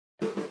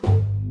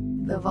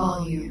the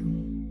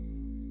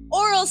volume.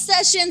 Oral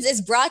Sessions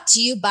is brought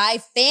to you by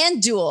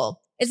FanDuel.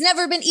 It's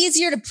never been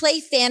easier to play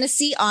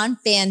fantasy on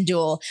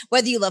FanDuel.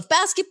 Whether you love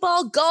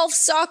basketball, golf,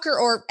 soccer,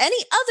 or any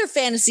other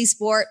fantasy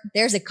sport,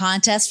 there's a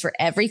contest for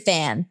every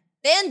fan.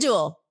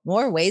 FanDuel,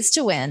 more ways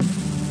to win.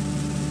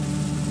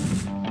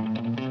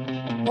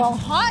 Well,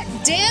 hot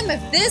damn,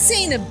 if this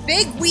ain't a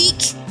big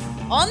week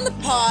on the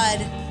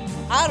pod,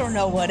 I don't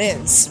know what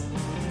is.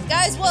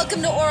 Guys,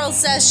 welcome to Oral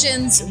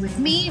Sessions with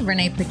me,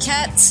 Renee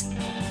Paquette.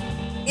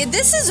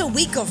 This is a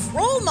week of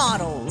role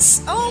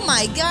models. Oh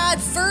my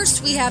God.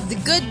 First, we have the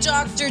good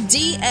Dr.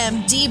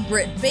 DMD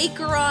Britt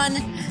Baker on.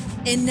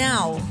 And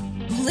now,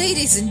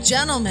 ladies and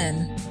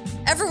gentlemen,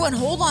 everyone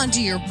hold on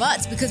to your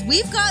butts because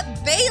we've got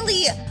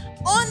Bailey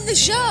on the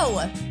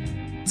show.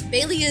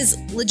 Bailey is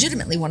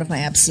legitimately one of my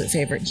absolute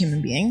favorite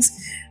human beings.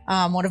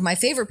 One of my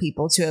favorite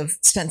people to have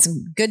spent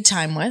some good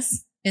time with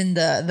in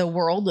the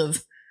world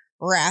of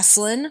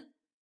wrestling.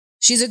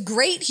 She's a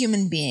great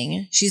human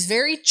being. She's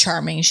very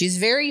charming. She's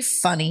very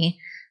funny.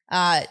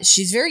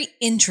 She's very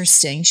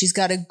interesting. She's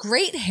got a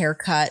great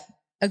haircut,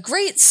 a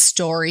great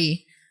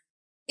story.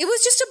 It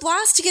was just a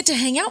blast to get to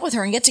hang out with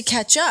her and get to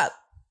catch up.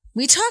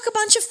 We talk a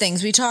bunch of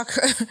things. We talk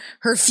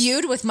her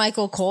feud with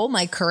Michael Cole,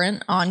 my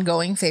current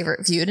ongoing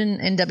favorite feud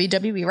in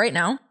WWE right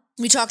now.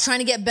 We talk trying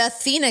to get Beth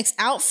Phoenix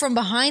out from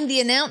behind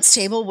the announce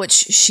table, which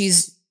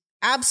she's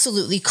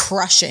absolutely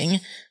crushing,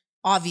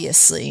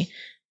 obviously.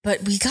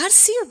 But we got to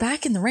see her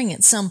back in the ring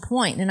at some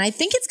point, and I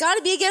think it's got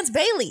to be against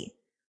Bailey.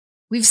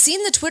 We've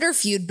seen the Twitter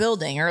feud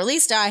building, or at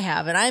least I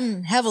have, and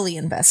I'm heavily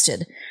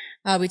invested.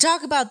 We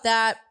talk about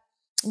that.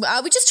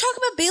 We just talk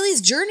about Bailey's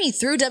journey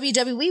through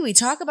WWE. We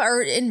talk about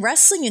her in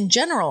wrestling in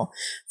general,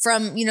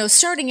 from,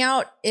 starting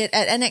out at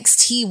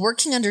NXT,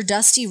 working under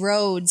Dusty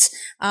Rhodes,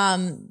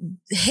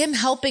 him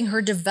helping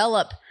her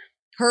develop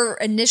her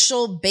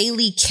initial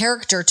Bailey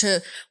character,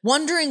 to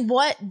wondering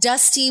what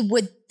Dusty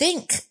would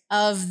think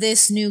of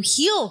this new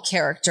heel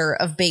character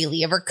of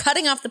Bailey, of her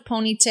cutting off the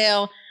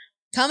ponytail,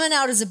 coming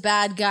out as a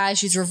bad guy.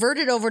 She's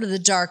reverted over to the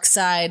dark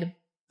side.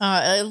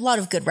 A lot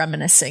of good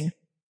reminiscing.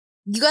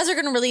 You guys are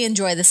going to really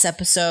enjoy this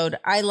episode.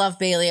 I love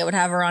Bailey. I would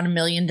have her on a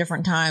million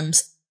different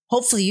times.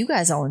 Hopefully you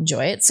guys all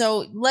enjoy it.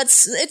 So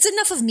it's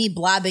enough of me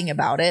blabbing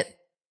about it.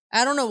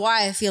 I don't know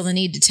why I feel the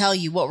need to tell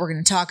you what we're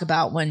going to talk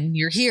about when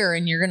you're here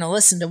and you're going to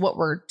listen to what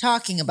we're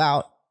talking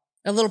about.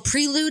 A little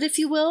prelude, if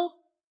you will.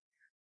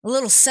 A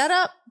little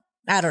setup.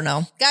 I don't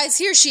know. Guys,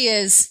 here she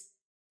is.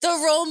 The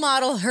role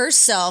model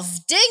herself.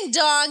 Ding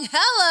dong.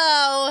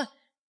 Hello.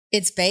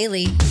 It's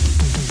Bailey.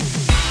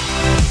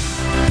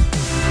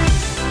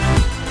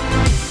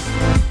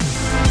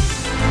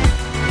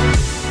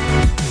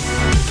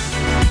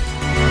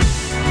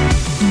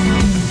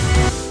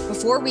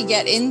 Before we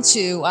get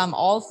into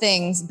all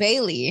things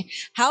Bailey,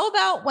 how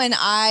about when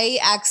I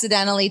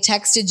accidentally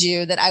texted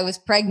you that I was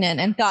pregnant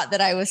and thought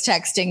that I was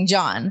texting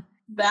John?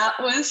 That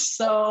was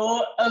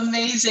so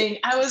amazing.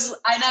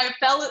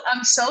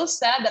 I'm so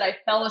sad that I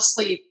fell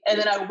asleep, and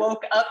then I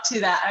woke up to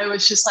that. I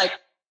was just like,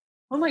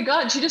 oh my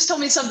God, she just told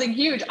me something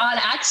huge on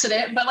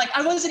accident, but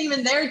I wasn't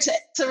even there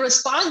to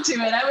respond to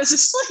it. I was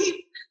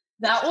asleep.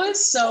 That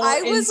was so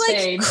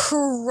insane.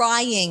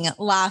 Crying,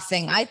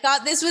 laughing. I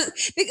thought this was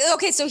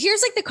okay. So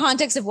here's the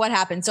context of what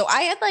happened. So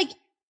I had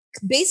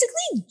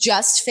basically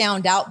just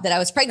found out that I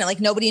was pregnant.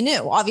 Nobody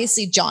knew.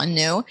 Obviously John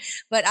knew,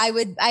 but I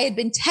had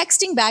been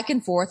texting back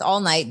and forth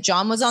all night.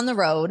 John was on the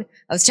road.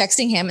 I was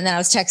texting him, and then I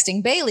was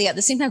texting Bailey at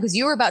the same time because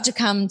you were about to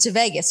come to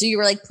Vegas. So you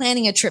were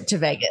planning a trip to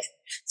Vegas.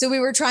 So we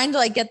were trying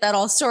to get that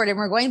all sorted. And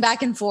we're going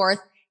back and forth.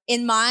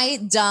 In my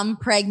dumb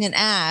pregnant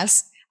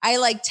ass, I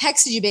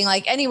texted you being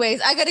anyways,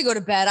 I got to go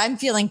to bed. I'm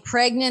feeling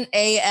pregnant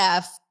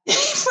AF.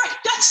 That's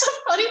the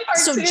funny part.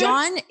 So too.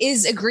 John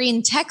is a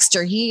green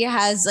texter. He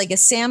has a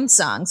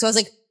Samsung. So I was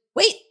like,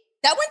 wait,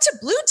 that went to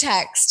blue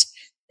text.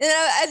 And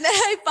then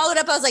I followed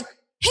up. I was like,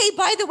 hey,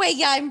 by the way,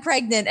 yeah, I'm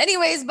pregnant.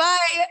 Anyways, bye.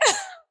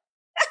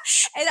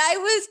 And I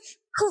was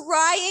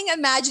crying,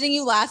 imagining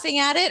you laughing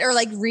at it or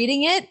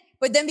reading it.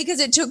 But then because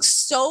it took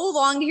so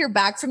long to hear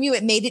back from you,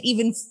 it made it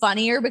even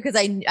funnier because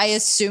I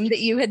assumed that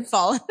you had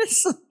fallen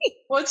asleep.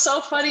 What's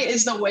so funny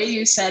is the way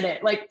you said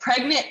it,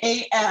 pregnant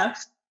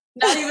AF,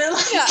 not even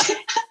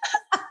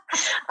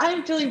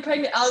I'm feeling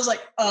pregnant. I was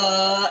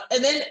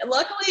and then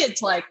luckily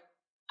it's I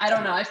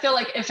don't know. I feel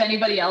if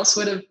anybody else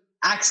would have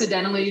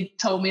accidentally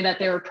told me that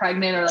they were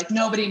pregnant or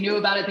nobody knew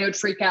about it, they would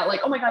freak out.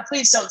 Oh my God,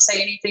 please don't say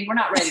anything. We're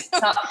not ready to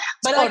talk.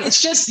 But it's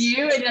just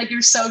you and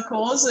you're so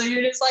cool. So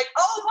you're just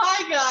oh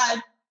my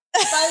God.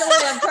 By the way,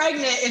 I'm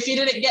pregnant. If you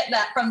didn't get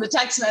that from the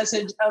text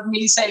message of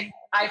me saying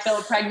I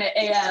feel pregnant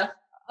AF.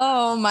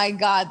 Oh my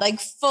God. Like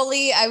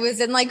fully, I was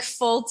in like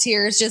full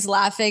tears, just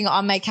laughing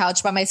on my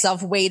couch by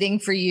myself, waiting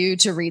for you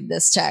to read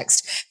this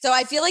text. So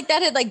I feel like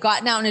that had like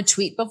gotten out in a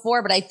tweet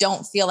before, but I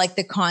don't feel like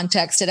the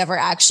context had ever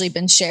actually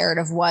been shared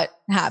of what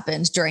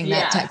happened during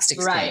that text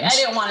exchange. Right. I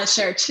didn't want to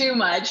share too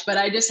much, but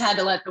I just had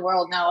to let the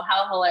world know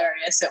how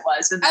hilarious it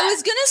was. I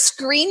was going to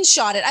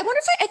screenshot it. I wonder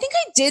if I think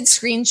I did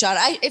screenshot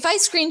it. If I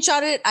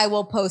screenshot it, I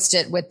will post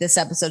it with this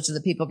episode so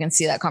that people can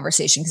see that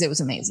conversation because it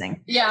was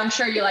amazing. Yeah, I'm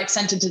sure you like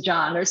sent it to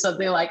John or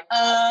something like,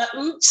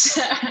 oops.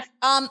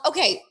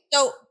 Okay.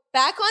 So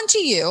back onto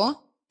you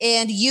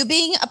and you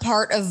being a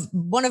part of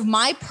one of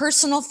my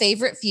personal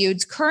favorite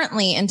feuds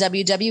currently in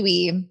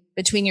WWE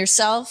between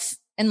yourself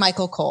and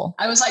Michael Cole.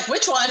 I was like,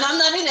 which one? I'm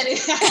not in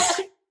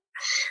anything.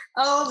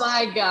 Oh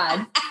my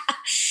God.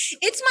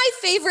 It's my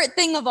favorite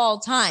thing of all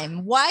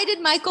time. Why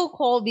did Michael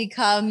Cole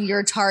become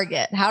your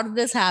target? How did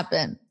this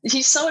happen?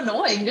 He's so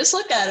annoying. Just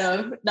look at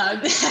him. No,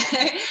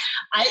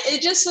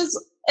 it just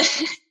was,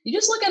 you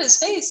just look at his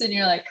face and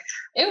you're like,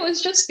 it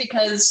was just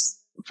because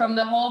from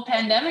the whole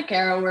pandemic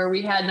era where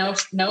we had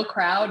no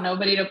crowd,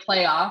 nobody to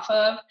play off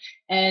of.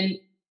 And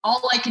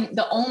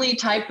the only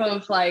type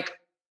of like,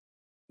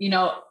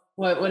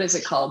 what is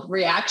it called?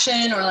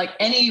 Reaction or like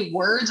any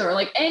words or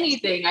like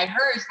anything I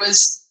heard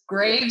was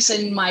Graves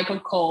and Michael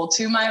Cole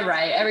to my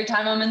right. Every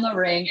time I'm in the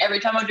ring, every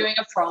time I'm doing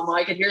a promo,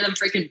 I could hear them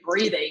freaking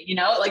breathing,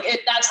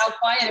 that's how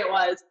quiet it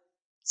was.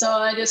 So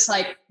I just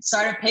like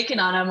started picking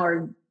on them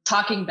or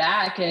talking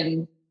back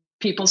and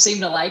people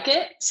seemed to like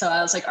it. So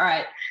I was like, all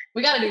right,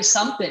 we got to do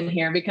something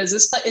here because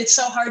it's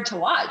so hard to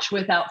watch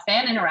without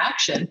fan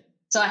interaction.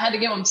 So I had to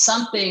give them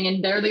something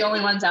and they're the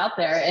only ones out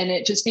there. And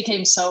it just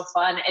became so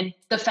fun. And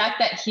the fact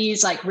that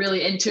he's like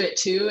really into it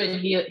too. And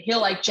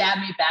he'll like jab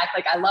me back.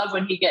 Like I love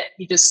when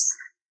he just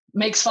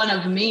makes fun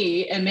of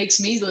me and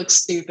makes me look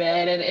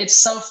stupid. And it's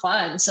so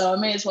fun. So I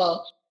may as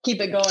well keep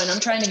it going.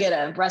 I'm trying to get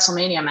a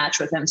WrestleMania match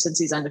with him since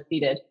he's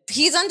undefeated.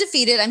 He's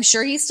undefeated. I'm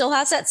sure he still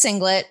has that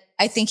singlet.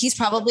 I think he's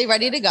probably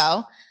ready to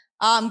go.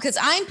 Because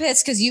I'm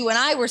pissed because you and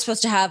I were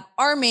supposed to have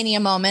our Mania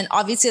moment.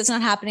 Obviously, it's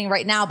not happening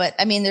right now, but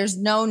I mean, there's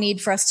no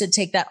need for us to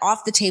take that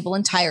off the table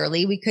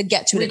entirely. We could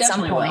get to it at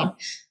some point.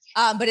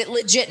 But it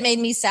legit made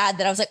me sad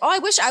that I was like, oh, I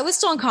wish I was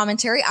still on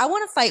commentary. I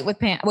want to fight with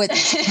Pam, with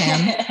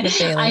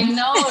Bayley. I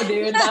know,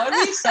 dude. That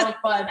would be so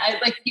fun.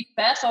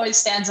 Beth always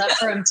stands up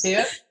for him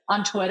too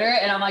on Twitter.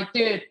 And I'm like,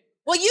 dude.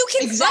 Well, you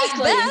can fight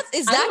Beth.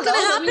 Is that going to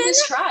happen? Let me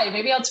just try.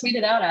 Maybe I'll tweet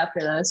it out after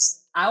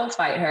this. I will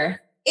fight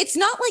her. It's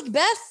not like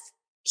Beth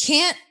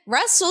can't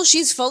wrestle.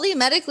 She's fully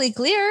medically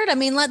cleared. I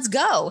mean, let's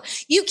go.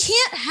 You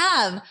can't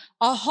have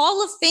a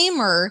Hall of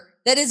Famer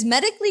that is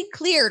medically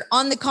cleared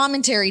on the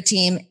commentary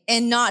team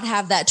and not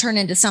have that turn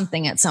into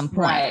something at some point.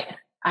 Right.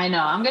 I know.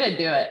 I'm going to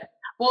do it.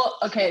 Well,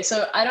 okay.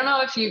 So I don't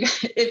know if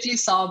you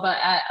saw, but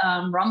at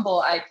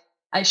Rumble,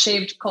 I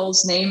shaved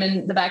Cole's name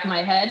in the back of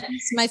my head.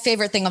 It's my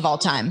favorite thing of all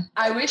time.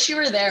 I wish you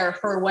were there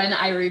for when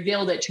I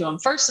revealed it to him.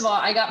 First of all,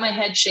 I got my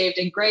head shaved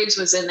and Graves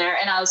was in there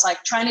and I was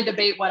like trying to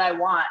debate what I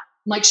want.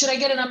 I'm like, should I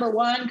get a number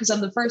one because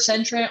I'm the first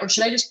entrant or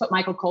should I just put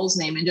Michael Cole's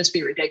name and just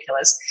be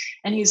ridiculous?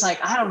 And he's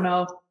like, I don't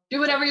know. Do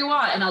whatever you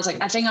want. And I was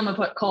like, I think I'm going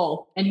to put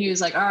Cole. And he was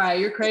like, all right,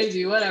 you're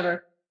crazy,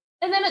 whatever.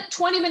 And then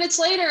 20 minutes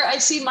later, I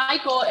see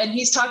Michael and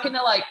he's talking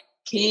to like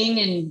King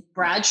and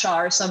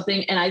Bradshaw or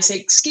something. And I say,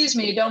 excuse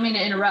me, don't mean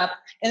to interrupt.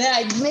 And then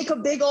I make a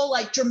big old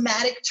like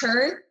dramatic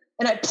turn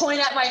and I point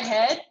at my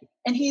head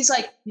and he's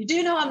like, you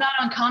do know I'm not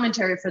on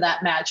commentary for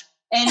that match.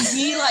 And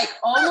he like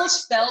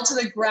almost fell to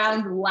the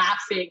ground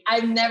laughing.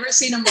 I've never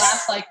seen him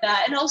laugh like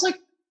that. And I was like,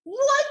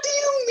 what do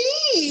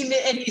you mean?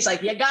 And he's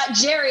like, you got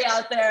Jerry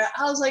out there.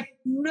 I was like,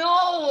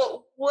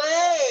 no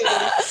way.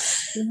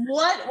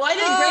 What? Why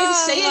didn't Graves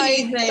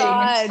say anything?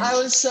 God. I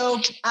was so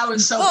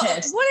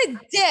pissed. What a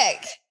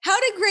dick. How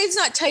did Graves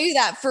not tell you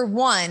that for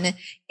one?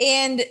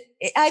 And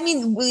I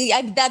mean,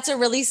 that's a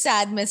really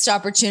sad missed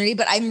opportunity,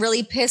 but I'm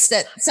really pissed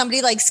that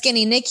somebody like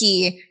Skinny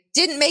Nikki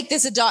didn't make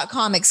this a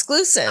 .com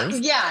exclusive.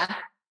 Yeah.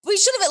 We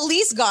should have at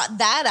least got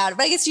that out.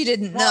 But I guess you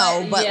didn't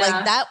know, but yeah.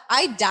 Like that,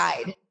 I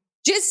died.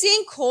 Just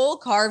seeing Cole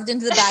carved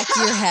into the back of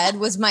your head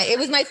was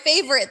my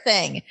favorite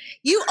thing.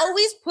 You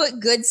always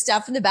put good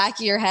stuff in the back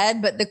of your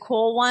head, but the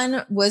Cole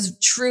one was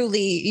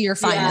truly your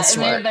finest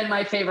work. It may work. have been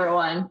my favorite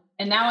one.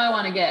 And now I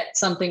want to get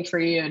something for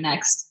you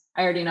next.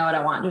 I already know what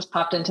I want. Just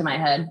popped into my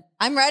head.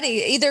 I'm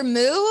ready. Either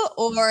moo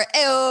or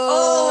ayo.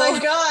 Oh my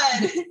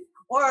God.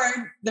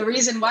 Or the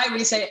reason why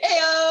we say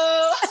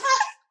ayo.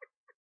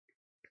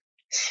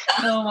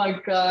 Oh my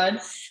God.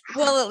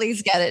 We'll at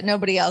least get it.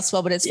 Nobody else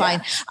will, but it's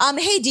fine.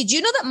 Hey, did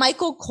you know that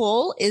Michael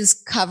Cole is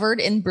covered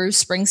in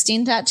Bruce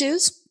Springsteen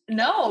tattoos?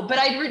 No, but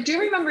I do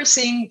remember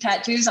seeing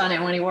tattoos on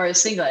it when he wore a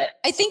singlet.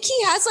 I think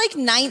he has like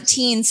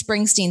 19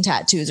 Springsteen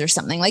tattoos or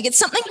something. Like it's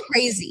something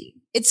crazy.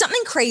 It's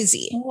something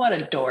crazy. What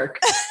a dork.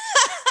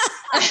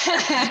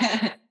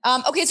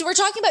 Okay, so we're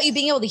talking about you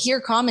being able to hear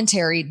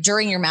commentary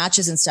during your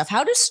matches and stuff.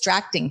 How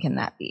distracting can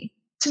that be?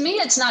 To me,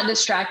 it's not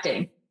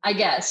distracting, I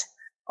guess,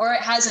 or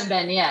it hasn't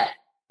been yet.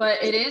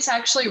 But it is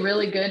actually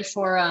really good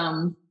for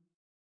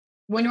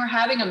when we're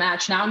having a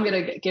match. Now I'm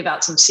going to give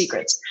out some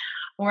secrets.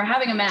 when we're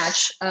having a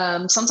match,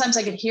 sometimes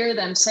I could hear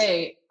them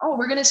say, oh,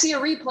 we're going to see a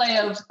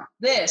replay of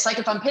this. Like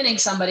if I'm pinning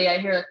somebody, I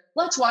hear,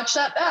 let's watch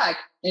that back.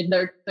 And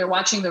they're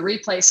watching the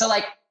replay. So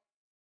like,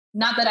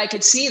 not that I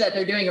could see that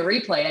they're doing a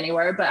replay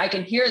anywhere, but I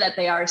can hear that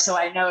they are. So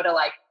I know to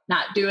like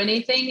not do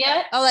anything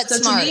yet. Oh, that's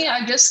so smart. To me,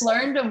 I've just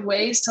learned of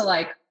ways to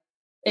like,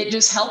 it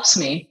just helps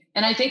me.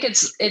 And I think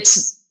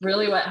it's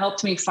really what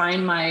helped me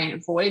find my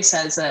voice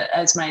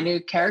as my new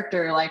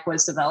character like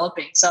was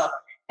developing. So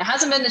it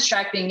hasn't been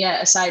distracting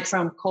yet, aside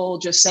from Cole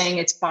just saying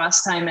it's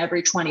boss time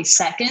every 20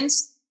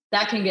 seconds.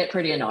 That can get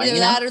pretty annoying. Either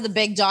that or the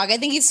big dog. I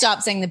think he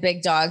stopped saying the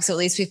big dog. So at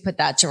least we've put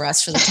that to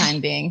rest for the time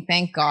being.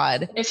 Thank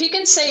God. If he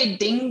can say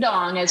ding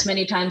dong as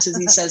many times as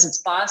he says it's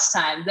boss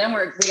time, then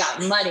we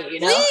got money, you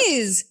know?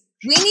 Please.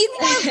 We need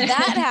more of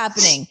that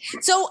happening.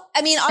 So,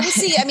 I mean,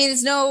 obviously,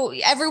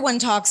 everyone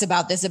talks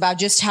about this, about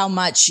just how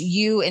much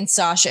you and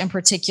Sasha in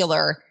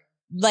particular,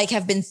 like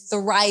have been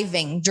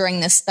thriving during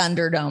this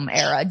Thunderdome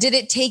era. Did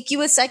it take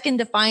you a second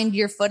to find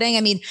your footing?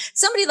 I mean,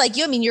 somebody like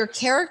you, your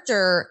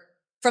character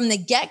from the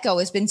get-go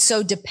has been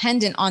so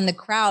dependent on the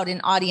crowd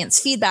and audience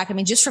feedback. I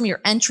mean, just from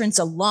your entrance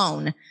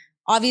alone,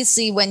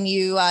 obviously when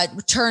you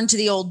returned to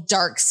the old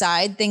dark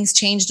side, things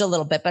changed a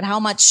little bit, but how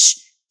much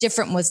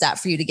different was that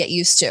for you to get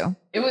used to?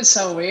 It was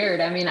so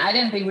weird. I mean, I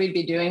didn't think we'd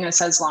be doing this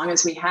as long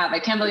as we have. I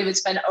can't believe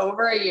it's been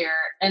over a year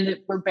and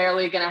we're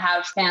barely going to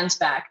have fans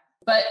back.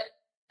 But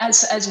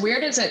as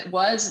weird as it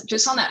was,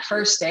 just on that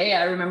first day,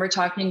 I remember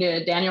talking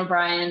to Daniel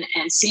Bryan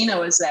and Cena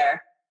was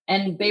there.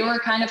 And they were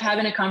kind of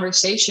having a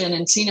conversation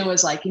and Cena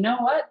was like, you know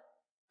what?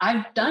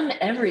 I've done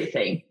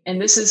everything.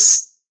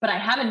 But I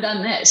haven't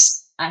done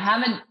this. I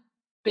haven't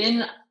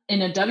been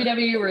in a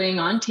WWE ring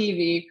on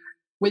TV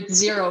with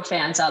 0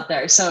 fans out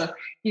there. So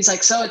he's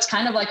like, so it's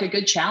kind of like a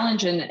good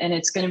challenge and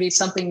it's going to be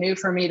something new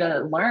for me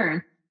to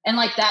learn. And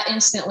like that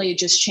instantly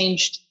just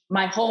changed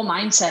my whole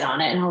mindset on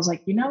it. And I was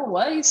like, you know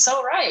what? He's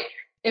so right.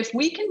 If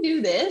we can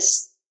do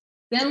this,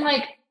 then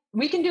like,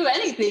 we can do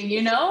anything,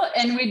 you know?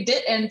 And we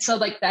did. And so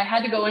like, I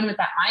had to go in with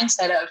that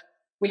mindset of,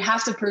 we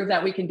have to prove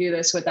that we can do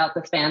this without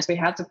the fans. We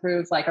have to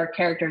prove like our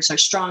characters are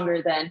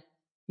stronger than,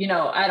 you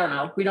know, I don't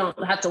know. We don't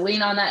have to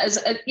lean on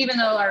that even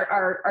though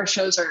our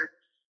shows are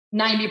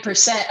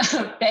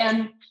 90%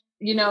 fan,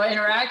 you know,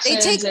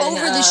 interactions. They take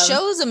over the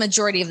shows a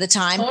majority of the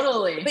time.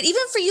 Totally. But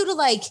even for you to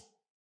like,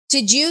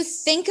 did you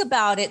think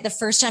about it the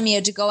first time you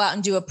had to go out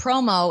and do a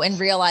promo and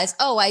realize,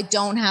 oh, I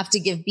don't have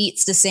to give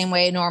beats the same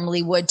way I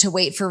normally would to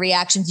wait for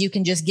reactions. You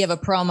can just give a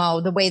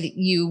promo the way that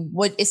you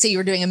would say you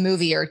were doing a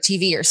movie or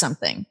TV or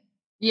something.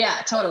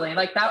 Yeah, totally.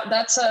 Like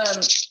that's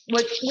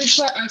which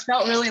I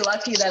felt really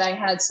lucky that I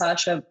had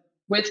Sasha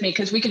with me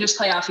because we could just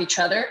play off each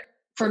other.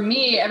 For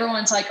me,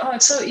 everyone's like, oh,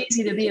 it's so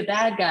easy to be a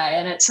bad guy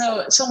and it's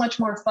so much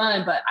more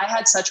fun. But I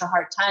had such a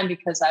hard time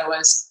because I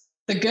was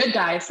the good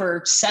guy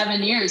for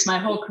 7 years, my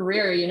whole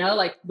career, you know,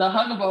 like the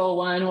huggable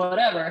one,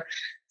 whatever.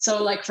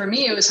 So like for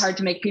me, it was hard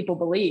to make people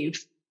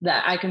believe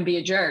that I can be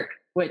a jerk,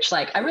 which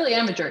like I really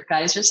am a jerk,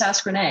 guys. Just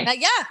ask Renee.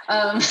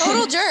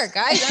 Total jerk.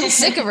 I'm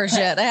sick of her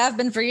shit. I have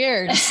been for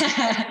years.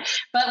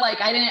 But like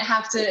I didn't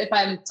have to, if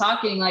I'm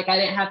talking, like I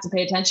didn't have to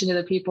pay attention to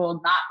the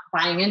people not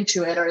buying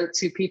into it or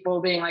to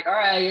people being like, all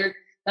right,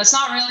 that's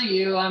not really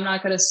you. I'm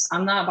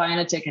not buying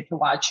a ticket to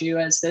watch you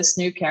as this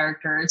new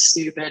character. It's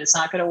stupid. It's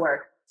not going to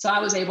work. So I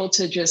was able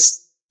to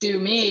just do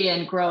me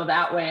and grow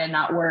that way and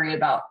not worry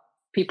about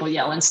people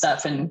yelling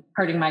stuff and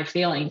hurting my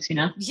feelings, you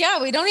know?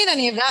 Yeah, we don't need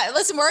any of that.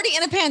 Listen, we're already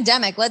in a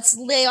pandemic. Let's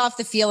lay off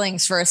the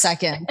feelings for a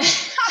second.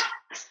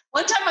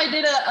 One time I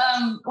did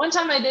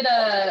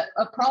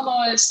a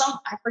promo as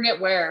I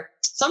forget where,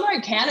 somewhere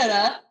in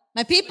Canada.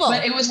 My people.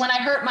 But it was when I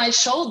hurt my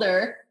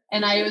shoulder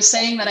and I was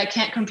saying that I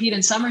can't compete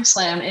in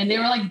SummerSlam and they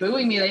were like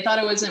booing me. They thought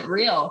it wasn't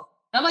real.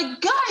 I'm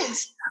like,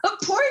 guys, I'm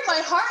pouring my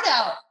heart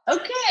out.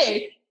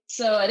 Okay.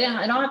 So I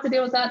don't have to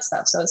deal with that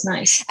stuff. So it's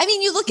nice. I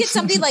mean, you look at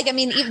somebody like,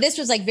 this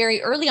was like very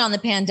early on the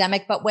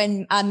pandemic, but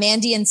when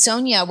Mandy and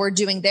Sonia were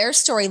doing their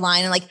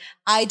storyline and like,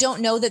 I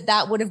don't know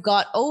that would have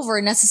got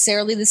over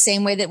necessarily the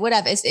same way that would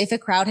have if a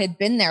crowd had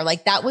been there.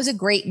 Like that was a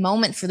great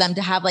moment for them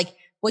to have like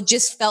what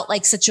just felt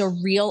like such a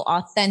real,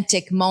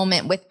 authentic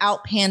moment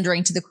without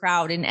pandering to the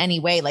crowd in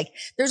any way. Like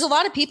there's a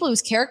lot of people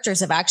whose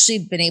characters have actually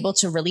been able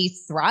to really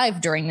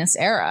thrive during this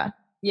era.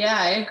 Yeah,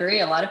 I agree.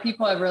 A lot of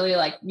people have really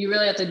you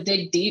really have to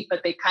dig deep,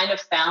 but they kind of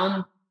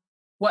found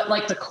what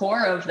like the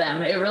core of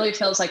them. It really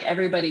feels like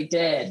everybody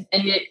did.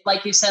 And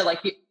like you said, like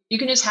you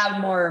can just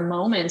have more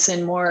moments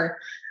and more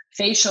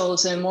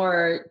facials and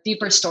more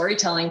deeper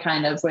storytelling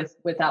kind of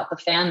without the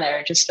fan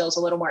there. It just feels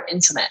a little more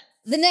intimate.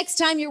 The next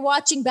time you're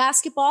watching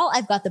basketball,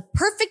 I've got the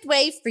perfect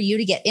way for you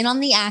to get in on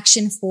the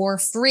action for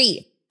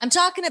free. I'm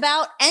talking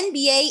about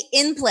NBA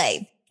In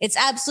Play. It's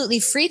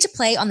absolutely free to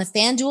play on the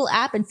FanDuel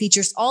app and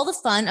features all the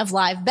fun of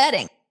live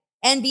betting.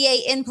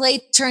 NBA In Play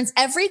turns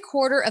every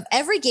quarter of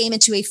every game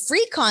into a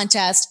free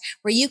contest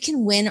where you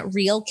can win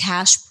real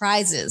cash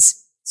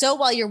prizes. So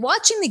while you're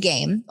watching the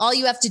game, all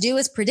you have to do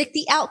is predict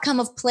the outcome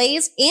of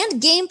plays and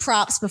game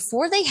props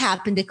before they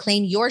happen to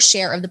claim your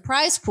share of the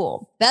prize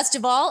pool. Best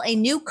of all, a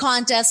new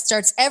contest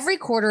starts every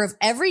quarter of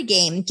every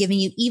game, giving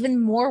you even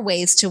more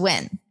ways to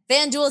win.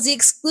 FanDuel is the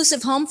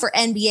exclusive home for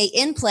NBA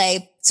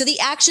in-play, so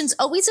the action's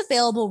always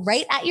available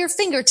right at your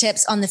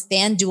fingertips on the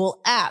FanDuel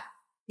app.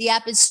 The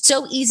app is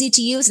so easy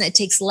to use and it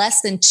takes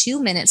less than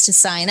 2 minutes to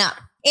sign up.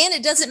 And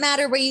it doesn't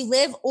matter where you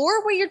live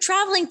or where you're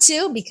traveling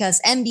to because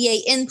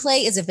NBA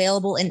in-play is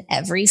available in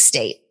every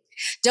state.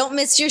 Don't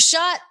miss your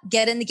shot.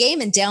 Get in the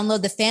game and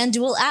download the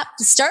FanDuel app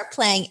to start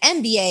playing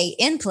NBA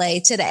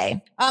in-play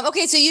today.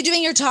 Okay, so you're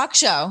doing your talk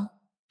show.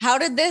 How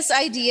did this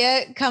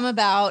idea come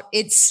about?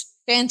 It's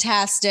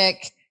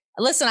fantastic.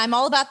 Listen, I'm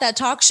all about that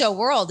talk show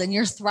world and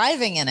you're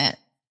thriving in it.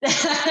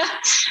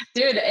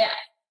 Dude,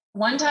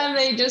 one time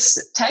they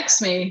just text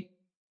me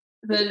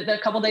the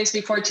couple days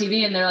before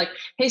TV and they're like,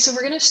 hey, so we're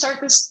going to start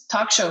this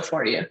talk show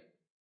for you. And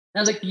I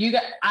was like,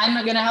 I'm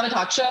going to have a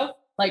talk show?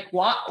 Like,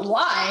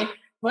 why?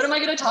 What am I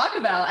going to talk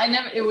about?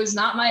 It was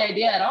not my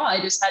idea at all.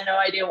 I just had no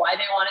idea why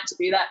they wanted to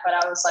do that. But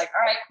I was like,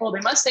 all right, cool. They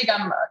must think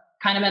I'm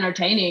kind of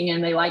entertaining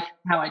and they like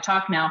how I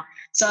talk now.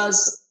 So I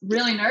was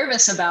really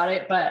nervous about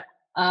it, but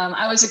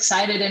I was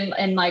excited.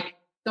 And like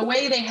the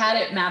way they had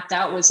it mapped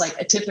out was like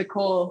a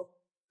typical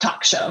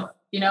talk show.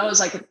 You know, it was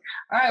like,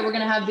 all right, we're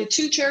going to have the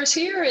 2 chairs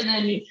here and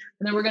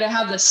then we're going to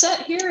have the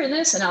set here and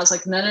this. And I was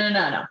like,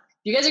 no.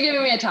 You guys are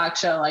giving me a talk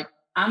show. Like,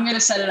 I'm going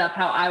to set it up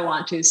how I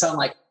want to. So I'm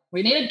like,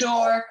 we need a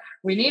door.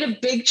 We need a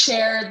big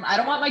chair. I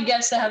don't want my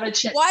guests to have a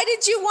chair. Why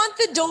did you want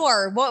the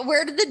door?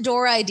 Where did the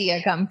door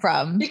idea come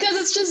from? Because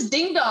it's just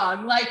ding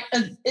dong. Like,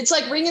 it's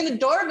like ringing the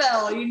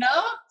doorbell, you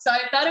know? So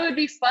I thought it would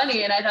be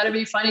funny. And I thought it'd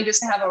be funny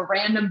just to have a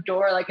random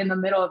door, like in the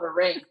middle of a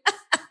ring.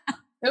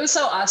 It was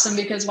so awesome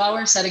because while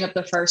we're setting up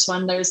the first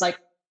one, there's like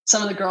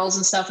some of the girls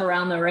and stuff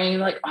around the ring,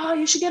 like, oh,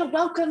 you should get a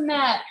welcome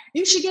mat.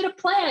 You should get a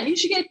plant. You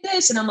should get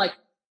this. And I'm like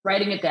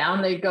writing it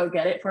down. They go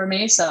get it for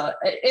me. So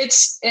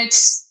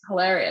it's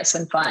hilarious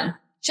and fun.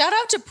 Shout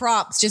out to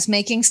props, just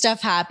making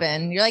stuff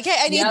happen. You're like, hey,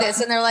 I need this.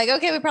 And they're like,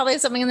 okay, we probably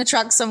have something in the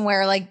truck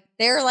somewhere. Like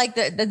they're like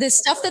the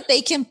stuff that they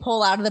can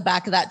pull out of the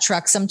back of that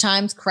truck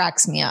sometimes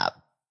cracks me up.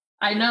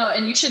 I know.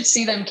 And you should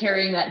see them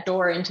carrying that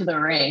door into the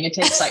ring. It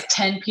takes like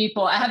 10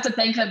 people. I have to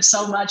thank them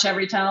so much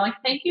every time. I'm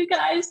like, thank you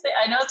guys.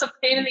 I know it's a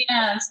pain in the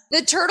ass. The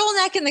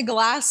turtleneck and the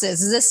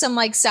glasses. Is this some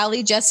like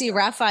Sally Jesse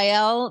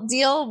Raphael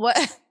deal?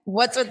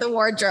 What's with the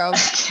wardrobe?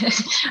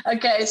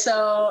 Okay.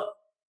 So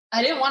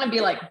I didn't want to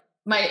be like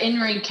my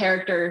in-ring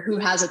character who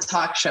has a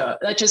talk show.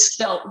 That just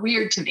felt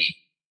weird to me.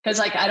 Cause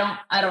like, I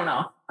don't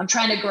know. I'm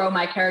trying to grow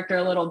my character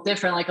a little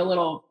different, like a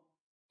little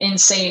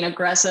insane,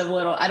 aggressive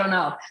little, I don't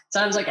know. So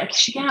I was like,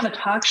 she can have a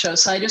talk show.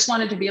 So I just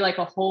wanted to be like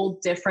a whole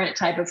different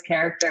type of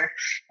character.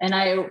 And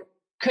I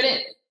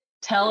couldn't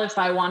tell if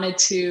I wanted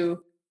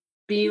to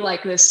be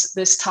like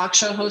this talk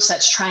show host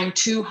that's trying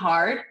too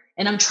hard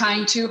and I'm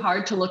trying too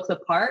hard to look the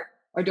part,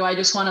 or do I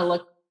just want to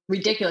look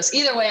ridiculous?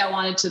 Either way, I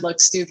wanted to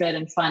look stupid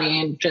and funny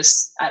and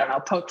just, I don't know,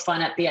 poke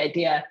fun at the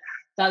idea.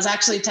 So I was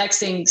actually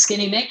texting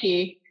Skinny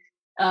Nikki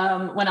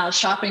when I was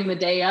shopping the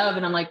day of,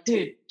 and I'm like,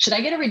 dude, should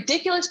I get a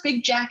ridiculous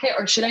big jacket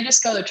or should I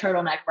just go the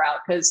turtleneck route?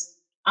 Because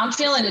I'm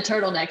feeling the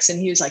turtlenecks. And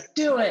he was like,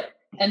 do it.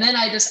 And then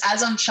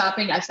as I'm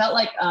shopping, I felt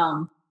like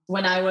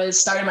when I was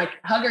starting my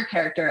hugger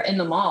character in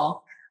the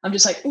mall, I'm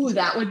just like, ooh,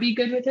 that would be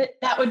good with it.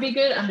 That would be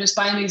good. I'm just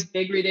buying these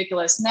big,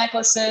 ridiculous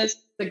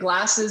necklaces. The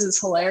glasses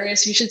is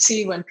hilarious. You should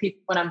see when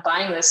I'm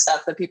buying this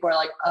stuff, that people are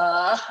like,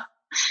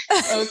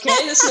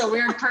 okay, this is a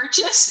weird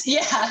purchase.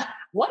 Yeah.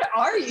 What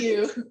are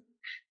you?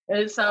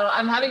 And so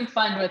I'm having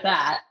fun with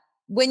that.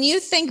 When you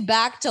think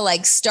back to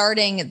like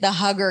starting the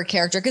hugger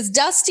character, because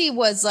Dusty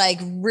was like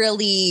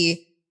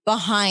really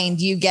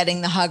behind you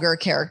getting the hugger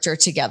character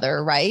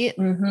together, right?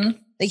 Mm-hmm.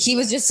 Like he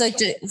was just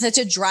such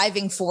a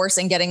driving force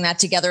in getting that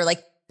together.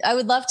 Like I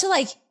would love to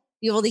like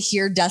be able to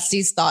hear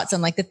Dusty's thoughts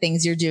on like the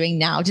things you're doing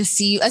now, to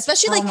see you,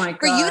 especially like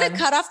for you to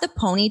cut off the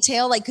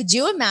ponytail. Like, could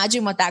you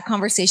imagine what that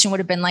conversation would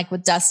have been like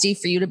with Dusty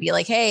for you to be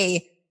like,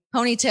 hey,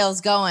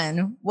 ponytail's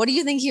going? What do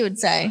you think he would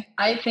say?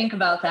 I think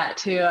about that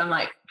too. I'm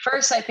like,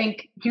 first, I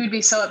think he would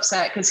be so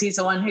upset because he's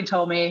the one who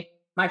told me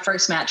my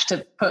first match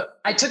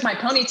I took my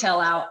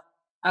ponytail out.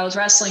 I was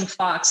wrestling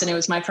Fox and it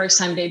was my first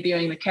time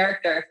debuting the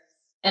character.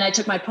 And I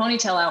took my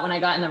ponytail out when I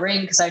got in the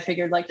ring because I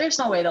figured like, there's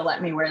no way they'll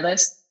let me wear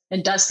this.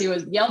 And Dusty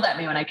yelled at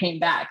me when I came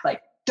back,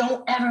 like,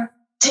 don't ever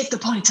take the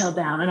ponytail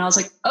down. And I was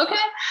like, okay.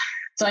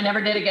 So I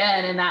never did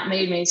again. And that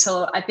made me.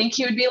 So I think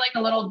he would be like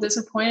a little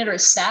disappointed or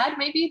sad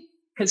maybe,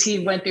 because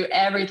he went through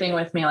everything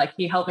with me. Like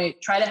he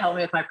tried to help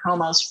me with my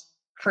promos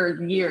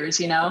for years,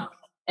 you know?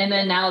 And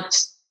then now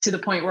to the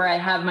point where I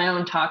have my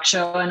own talk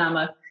show and I'm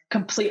a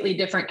completely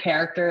different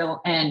character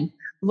and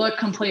look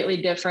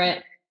completely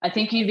different. I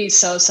think he'd be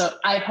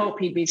I hope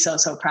he'd be so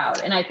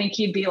proud. And I think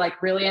he'd be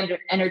like really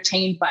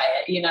entertained by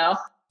it, you know?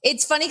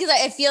 It's funny because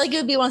I feel like it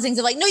would be one of those things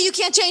of like, no, you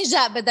can't change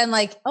that. But then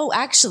like, oh,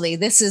 actually,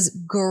 this is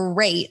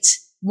great.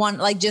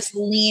 Like just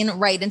lean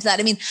right into that.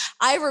 I mean,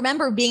 I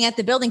remember being at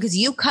the building because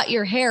you cut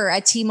your hair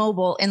at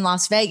T-Mobile in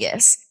Las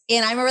Vegas.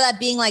 And I remember that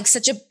being like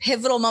such a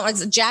pivotal moment.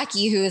 Like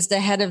Jackie, who is the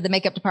head of the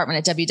makeup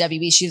department at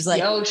WWE, she was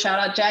like, yo, shout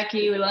out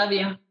Jackie. We love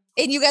you.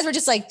 And you guys were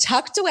just like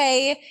tucked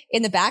away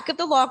in the back of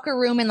the locker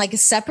room in like a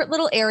separate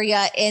little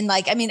area. And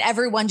like, I mean,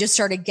 everyone just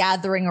started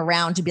gathering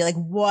around to be like,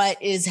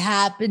 what is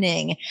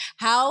happening?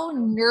 How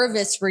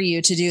nervous were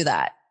you to do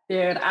that?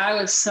 Dude, I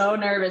was so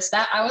nervous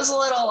that I was a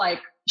little like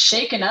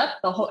shaken up.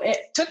 It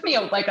took me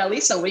like at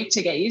least a week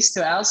to get used to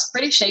it. I was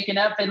pretty shaken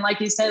up. And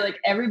like you said, like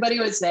everybody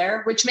was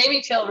there, which made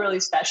me feel really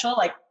special.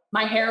 Like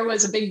my hair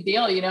was a big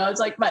deal, you know, it's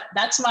like, but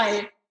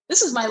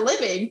this is my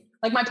living.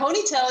 Like my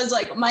ponytail is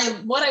like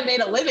what I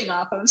made a living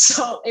off of.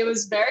 So it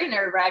was very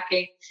nerve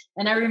wracking.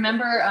 And I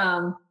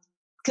remember,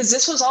 cause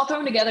this was all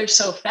thrown together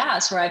so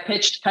fast where I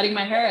pitched cutting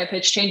my hair, I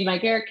pitched changing my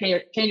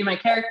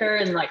character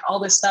and like all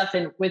this stuff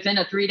and within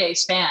a 3-day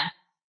span.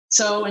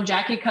 So when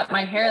Jackie cut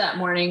my hair that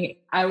morning,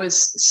 I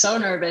was so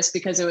nervous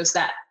because it was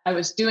that I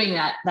was doing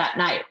that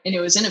night and it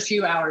was in a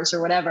few hours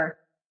or whatever.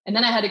 And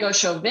then I had to go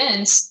show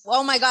Vince.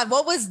 Oh my God.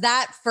 What was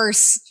that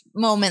first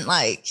moment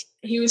like?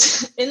 He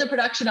was in the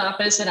production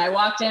office and I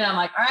walked in. I'm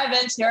like, all right,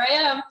 Vince, here I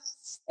am.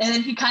 And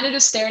then he kind of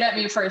just stared at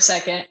me for a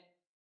second.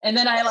 And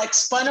then I like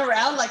spun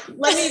around, like,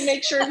 let me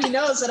make sure he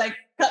knows that I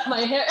cut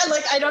my hair. And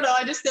like, I don't know.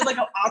 I just did like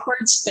an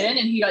awkward spin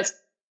and he goes,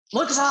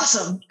 looks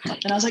awesome.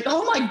 And I was like,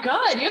 oh my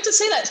God, you have to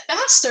say that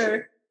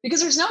faster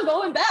because there's no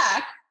going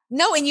back.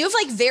 No, and you have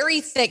like very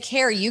thick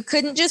hair. You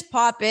couldn't just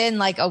pop in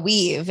like a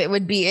weave.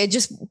 It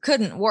just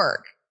couldn't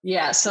work.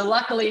 Yeah. So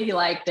luckily he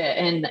liked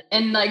it.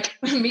 And like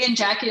me and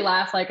Jackie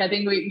laughed. Like, I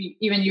think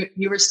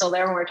you were still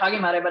there when we were talking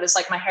about it, but it's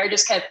like my hair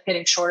just kept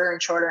getting shorter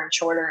and shorter and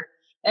shorter.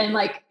 And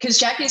like, cause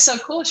Jackie's so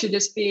cool. She'll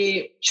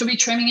be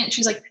trimming it. And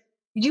she's like,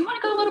 do you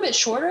want to go a little bit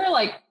shorter?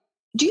 Like,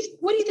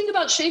 what do you think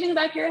about shaving the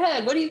back of your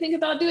head? What do you think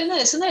about doing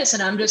this and this?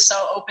 And I'm just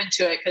so open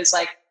to it. Cause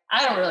like,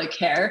 I don't really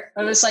care.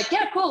 I was like,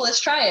 yeah, cool.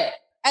 Let's try it.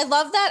 I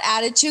love that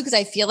attitude because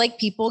I feel like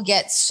people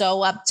get so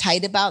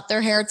uptight about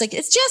their hair. It's like,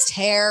 it's just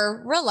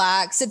hair,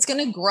 relax. It's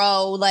going to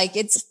grow. Like,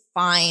 it's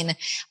fine.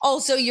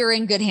 Also, you're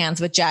in good hands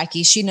with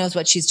Jackie. She knows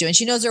what she's doing.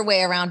 She knows her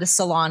way around a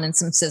salon and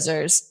some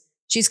scissors.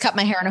 She's cut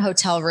my hair in a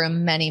hotel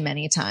room many,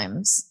 many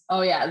times.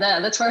 Oh yeah.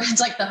 That's where it's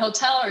like the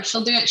hotel or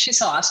she'll do it. She's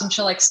so awesome.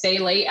 She'll like stay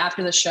late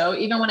after the show.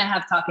 Even when I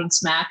have Talking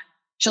Smack,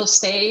 she'll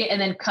stay and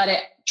then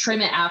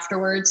trim it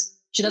afterwards.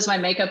 She does my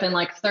makeup in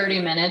like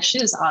 30 minutes.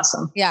 She's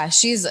awesome. Yeah,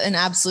 she's an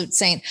absolute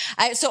saint.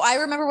 So I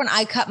remember when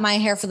I cut my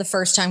hair for the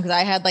first time, because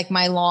I had like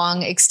my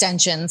long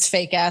extensions,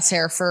 fake ass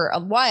hair for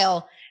a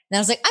while. And I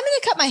was like, I'm going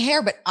to cut my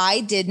hair, but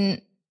I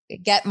didn't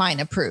get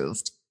mine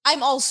approved.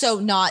 I'm also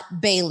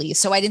not Bailey,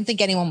 so I didn't think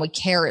anyone would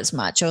care as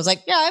much. I was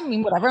like, yeah, I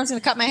mean, whatever. I'm just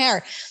going to cut my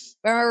hair.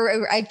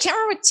 I can't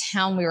remember what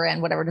town we were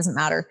in, whatever, doesn't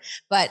matter.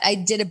 But I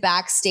did a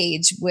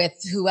backstage with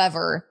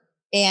whoever.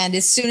 And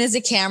as soon as the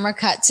camera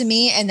cut to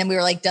me and then we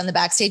were like done the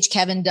backstage,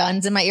 Kevin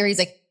Dunn's in my ear. He's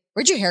like,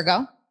 where'd your hair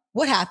go?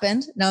 What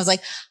happened? And I was like,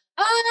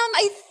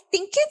 I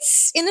think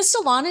it's in a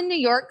salon in New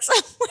York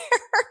somewhere.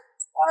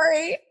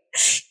 Sorry.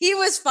 He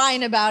was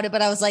fine about it,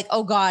 but I was like,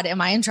 oh God, am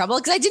I in trouble?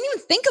 Because I didn't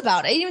even think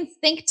about it. I didn't even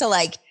think to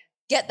like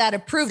get that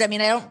approved. I mean,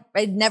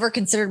 I never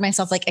considered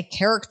myself like a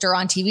character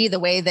on TV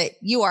the way that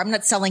you are. I'm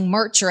not selling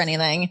merch or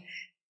anything,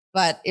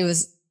 but it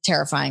was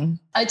terrifying.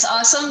 It's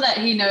awesome that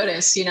he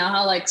noticed, you know,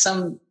 how like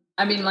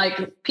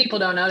people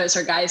don't notice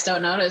or guys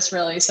don't notice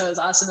really. So it's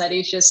awesome that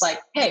he's just like,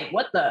 hey,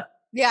 what the?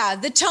 Yeah.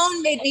 The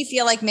tone made me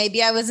feel like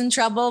maybe I was in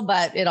trouble,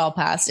 but it all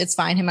passed. It's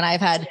fine. Him and I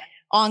have had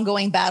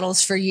ongoing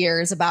battles for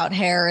years about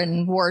hair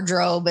and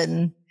wardrobe,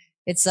 and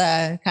it's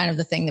kind of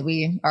the thing that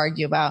we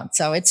argue about.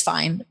 So it's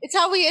fine. It's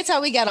how we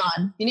get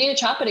on. You need to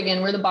chop it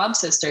again. We're the Bob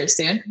sisters,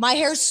 dude. My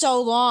hair's so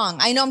long.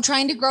 I know I'm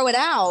trying to grow it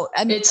out.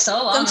 It's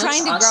so long. I'm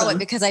trying to grow it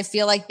because I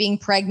feel like being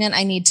pregnant,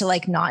 I need to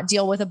like not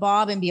deal with a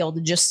bob and be able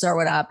to just throw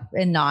it up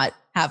and not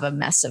have a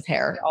mess of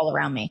hair all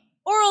around me.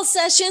 Oral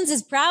Sessions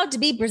is proud to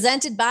be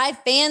presented by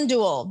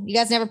FanDuel. You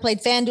guys never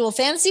played FanDuel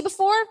Fantasy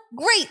before?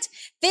 Great.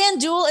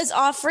 FanDuel is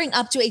offering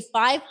up to a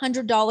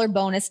 $500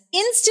 bonus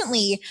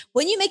instantly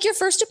when you make your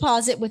first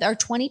deposit with our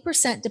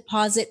 20%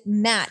 deposit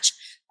match.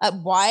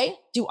 Why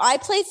do I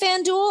play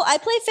FanDuel? I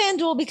play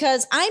FanDuel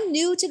because I'm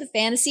new to the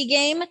fantasy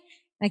game.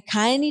 I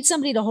kind of need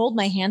somebody to hold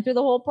my hand through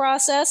the whole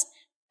process.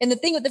 And the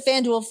thing with the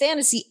FanDuel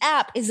Fantasy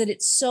app is that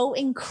it's so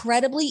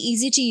incredibly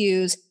easy to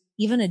use.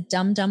 Even a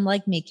dum-dum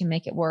like me can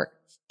make it work.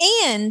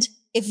 And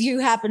if you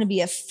happen to be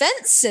a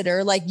fence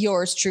sitter like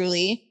yours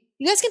truly,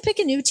 you guys can pick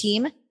a new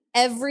team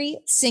every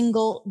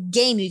single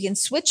game. You can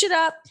switch it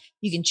up.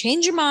 You can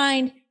change your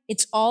mind.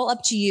 It's all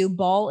up to you.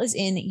 Ball is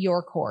in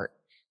your court.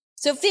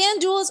 So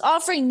FanDuel is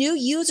offering new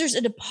users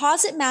a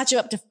deposit match of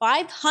up to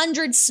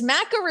 500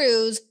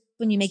 smackaroos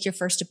when you make your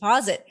first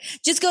deposit.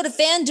 Just go to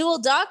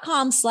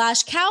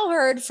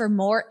FanDuel.com/cowherd for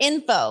more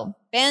info.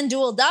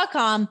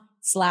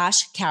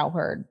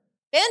 FanDuel.com/cowherd.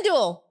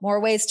 FanDuel, more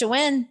ways to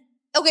win.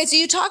 Okay, so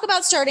you talk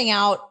about starting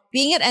out,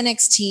 being at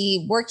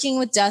NXT, working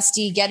with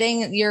Dusty,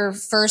 getting your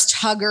first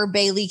Hugger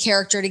Bailey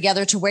character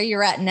together to where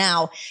you're at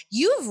now.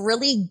 You've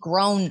really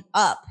grown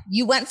up.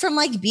 You went from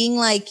like being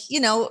like,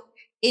 you know,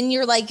 in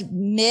your like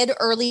mid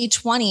early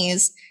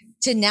 20s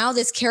to now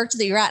this character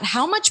that you're at.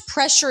 How much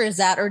pressure is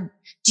that? Or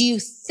do you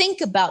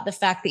think about the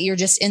fact that you're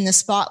just in the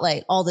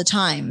spotlight all the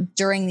time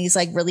during these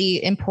like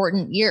really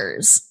important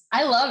years?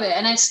 I love it.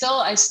 And I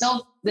still have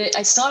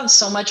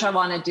so much I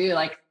want to do.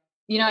 Like,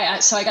 you know,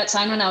 so I got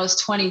signed when I was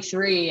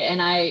 23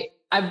 and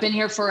I've been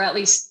here for at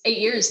least 8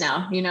 years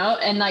now, you know,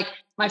 and like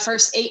my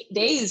first 8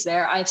 days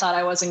there, I thought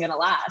I wasn't going to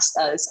last.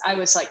 I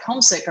was like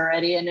homesick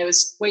already and it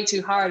was way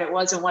too hard. It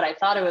wasn't what I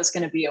thought it was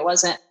going to be. It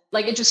wasn't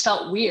like, it just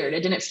felt weird.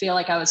 It didn't feel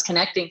like I was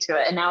connecting to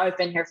it. And now I've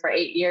been here for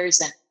 8 years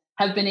and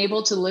have been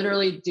able to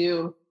literally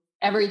do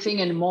everything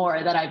and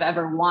more that I've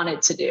ever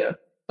wanted to do.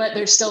 But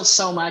there's still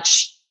so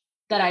much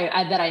that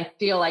I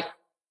feel like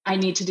I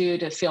need to do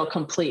to feel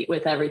complete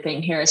with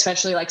everything here,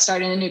 especially like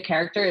starting a new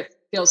character. It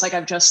feels like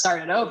I've just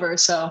started over.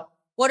 So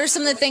what are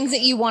some of the things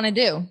that you want to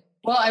do?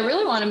 Well, I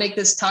really want to make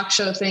this talk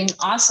show thing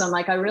awesome.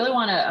 Like I really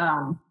want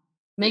to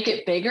make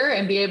it bigger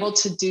and be able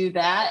to do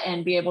that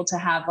and be able to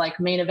have like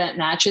main event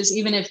matches,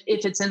 even if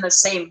it's in the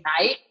same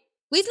night.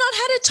 We've not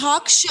had a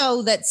talk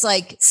show that's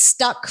like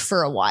stuck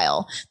for a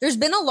while. There's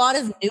been a lot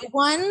of new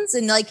ones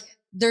and like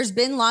there's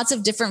been lots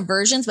of different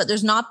versions, but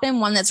there's not been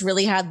one that's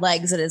really had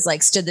legs that has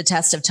like stood the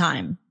test of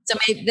time. So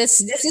maybe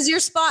this is your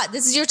spot.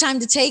 This is your time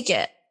to take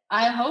it.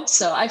 I hope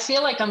so. I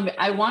feel like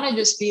I want to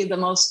just be the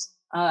most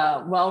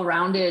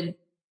well-rounded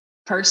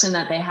person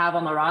that they have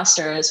on the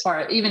roster as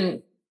far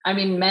even, I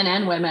mean, men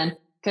and women,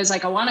 because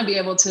like I want to be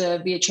able to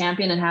be a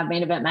champion and have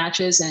main event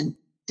matches and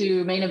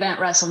do main event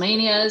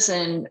WrestleManias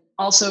and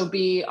also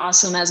be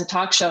awesome as a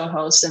talk show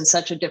host and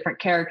such a different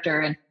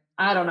character. And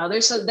I don't know,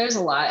 there's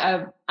a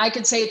lot. I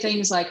could say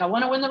things like I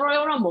want to win the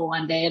Royal Rumble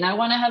one day and I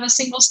want to have a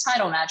singles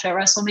title match at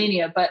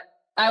WrestleMania, but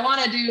I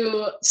want to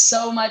do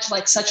so much,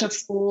 like such a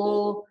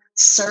full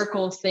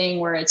circle thing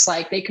where it's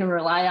like they can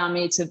rely on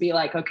me to be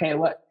like, okay,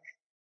 what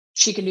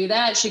she can do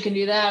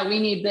that. We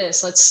need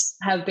this. Let's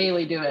have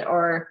Bailey do it.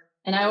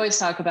 And I always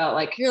talk about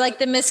like, you're like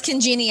the Miss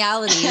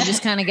Congeniality. You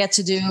just kind of get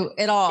to do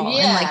it all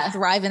and like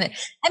thrive in it.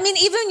 I mean,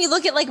 even when you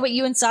look at like what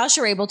you and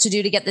Sasha were able to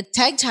do to get the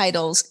tag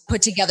titles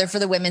put together for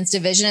the women's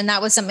division. And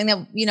that was something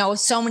that, you know,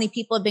 so many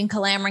people have been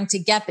clamoring to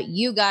get, but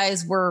you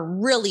guys were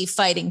really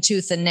fighting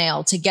tooth and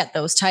nail to get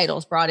those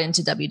titles brought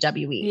into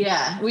WWE.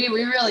 Yeah, we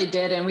really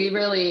did. And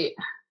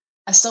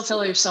I still feel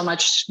there's so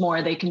much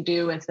more they can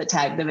do with the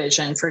tag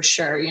division for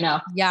sure, you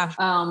know? Yeah.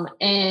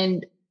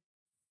 And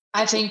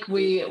I think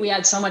we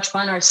had so much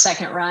fun our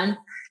second run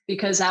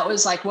because that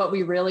was like what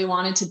we really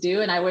wanted to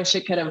do. And I wish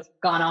it could have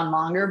gone on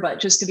longer,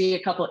 but just to be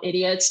a couple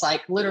idiots,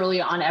 like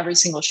literally on every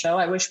single show,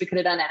 I wish we could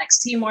have done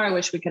NXT more. I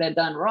wish we could have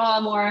done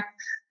Raw more,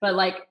 but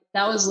like,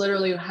 that was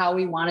literally how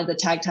we wanted the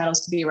tag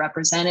titles to be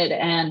represented.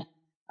 And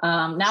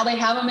now they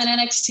have them in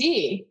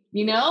NXT,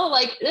 you know,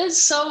 like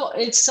it's so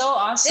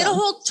awesome. They had a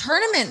whole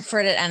tournament for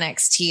it at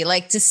NXT,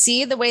 like to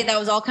see the way that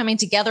was all coming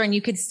together and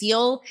you could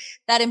feel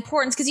that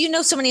importance. Cause you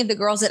know, so many of the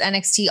girls at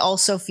NXT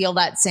also feel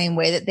that same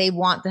way that they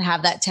want to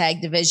have that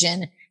tag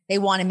division. They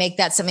want to make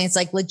that something that's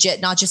like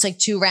legit, not just like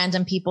two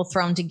random people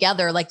thrown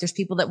together. Like there's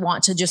people that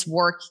want to just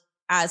work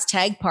as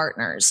tag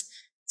partners.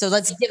 So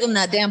let's give them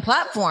that damn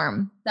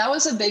platform. That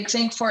was a big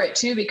thing for it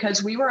too,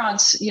 because we were on,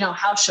 you know,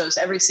 house shows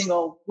every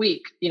single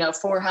week, you know,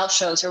 4 house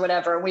shows or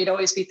whatever. We'd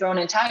always be thrown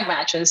in tag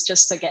matches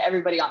just to get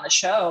everybody on the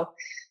show.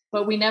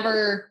 But we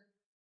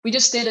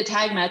just did a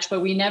tag match,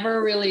 but we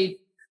never really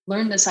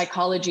learned the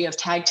psychology of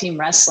tag team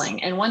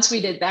wrestling. And once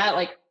we did that,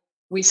 like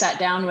we sat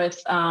down with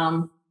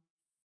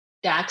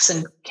Dax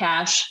and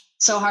Cash.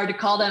 So hard to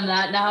call them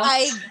that now.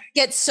 I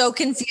get so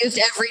confused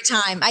every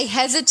time. I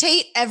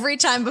hesitate every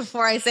time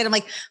before I say it. I'm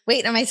like,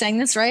 wait, am I saying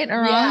this right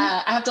or wrong?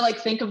 Yeah, I have to like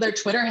think of their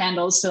Twitter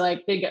handles to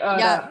like figure out.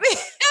 Yeah,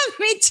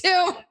 me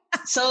too.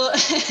 So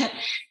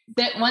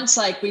that once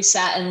like we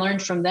sat and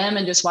learned from them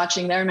and just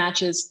watching their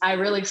matches, I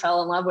really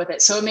fell in love with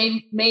it. So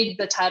it made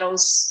the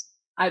titles,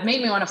 it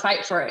made me want to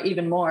fight for it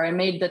even more. It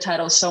made the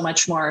titles so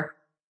much more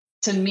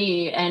to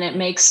me. And it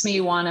makes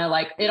me want to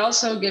like, it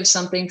also gives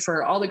something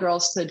for all the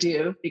girls to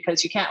do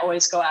because you can't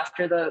always go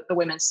after the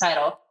women's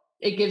title.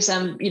 It gives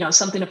them, you know,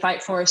 something to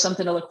fight for,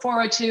 something to look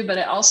forward to, but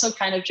it also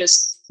kind of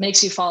just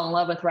makes you fall in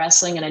love with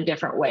wrestling in a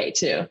different way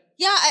too.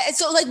 Yeah.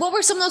 So like, what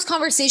were some of those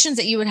conversations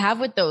that you would have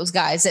with those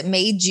guys that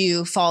made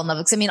you fall in love?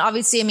 Because I mean,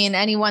 obviously,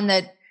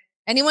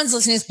 anyone's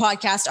listening to this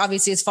podcast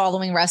obviously is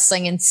following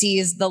wrestling and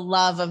sees the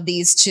love of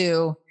these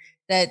two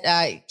that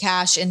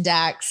Cash and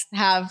Dax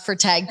have for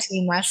tag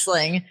team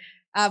wrestling.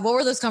 What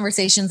were those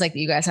conversations like that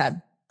you guys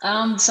had?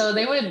 So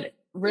they would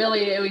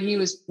he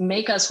would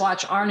make us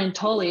watch Arn and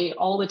Tully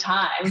all the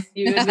time.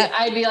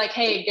 I'd be like,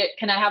 hey,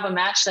 can I have a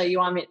match that you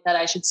want me, that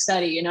I should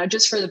study, you know,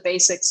 just for the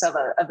basics of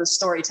the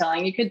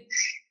storytelling. You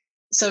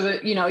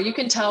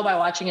can tell by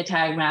watching a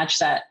tag match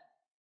that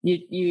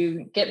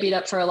you get beat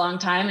up for a long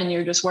time and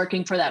you're just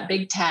working for that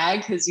big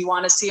tag because you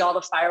want to see all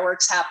the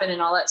fireworks happen and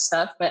all that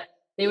stuff. But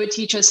they would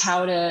teach us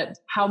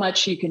how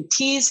much you can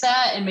tease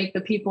that and make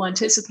the people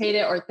anticipate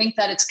it or think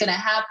that it's going to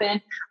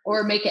happen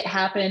or make it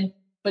happen.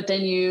 But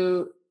then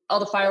all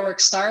the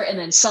fireworks start and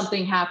then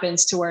something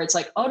happens to where it's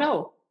like, oh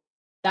no,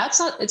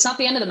 it's not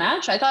the end of the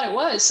match. I thought it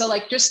was. So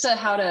like just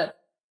how to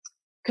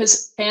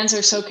because fans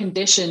are so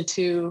conditioned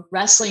to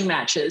wrestling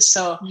matches.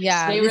 So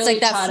yeah, they it's really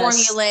like that taught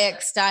us-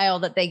 formulaic style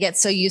that they get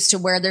so used to,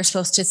 where they're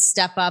supposed to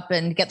step up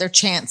and get their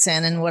chants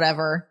in and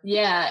whatever.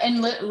 Yeah.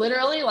 And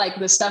literally like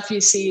the stuff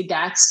you see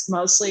Dax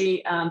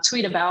mostly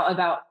tweet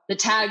about the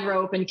tag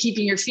rope and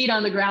keeping your feet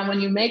on the ground when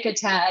you make a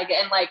tag,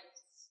 and like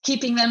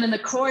keeping them in the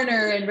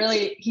corner. And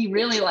really, he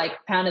really like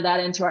pounded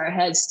that into our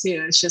heads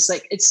too. It's just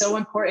like, it's so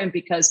important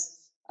because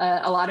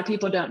a lot of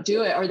people don't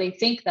do it, or they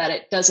think that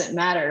it doesn't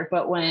matter.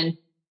 But when,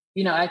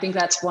 you know, I think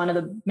that's one of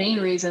the main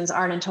reasons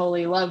Arn and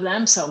Tully love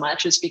them so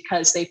much, is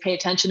because they pay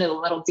attention to the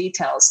little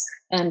details.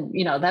 And,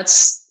 you know,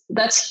 that's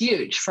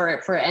huge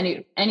for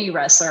any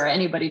wrestler or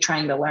anybody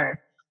trying to learn.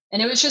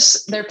 And it was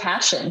just their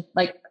passion,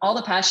 like all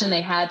the passion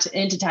they had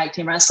into tag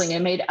team wrestling.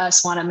 It made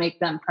us want to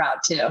make them proud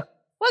too.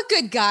 What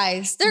good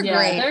guys. They're Yeah,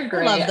 great. they're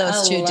great. I love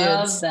those two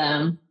love dudes.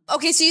 them.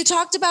 Okay, so you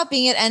talked about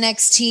being at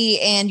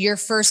NXT and your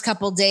first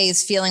couple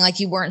days feeling like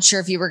you weren't sure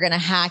if you were going to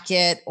hack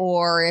it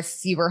or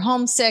if you were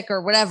homesick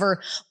or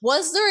whatever.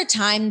 Was there a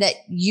time that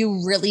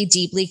you really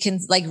deeply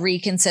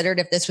reconsidered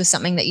if this was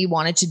something that you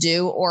wanted to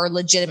do, or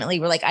legitimately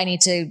were like, I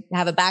need to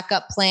have a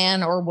backup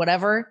plan or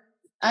whatever?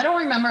 I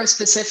don't remember a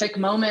specific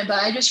moment,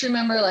 but I just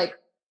remember like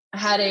I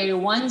had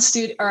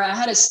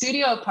a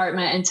studio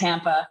apartment in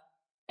Tampa,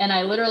 and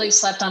I literally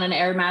slept on an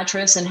air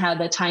mattress and had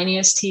the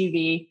tiniest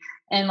TV.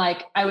 And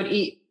like I would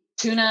eat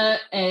tuna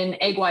and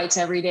egg whites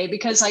every day,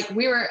 because like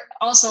we were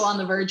also on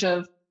the verge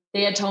of,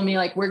 they had told me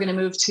like, we're going to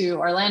move to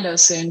Orlando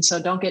soon, so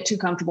don't get too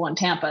comfortable in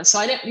Tampa. So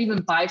I didn't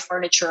even buy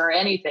furniture or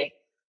anything.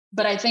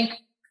 But I think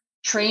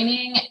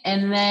training,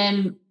 and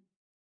then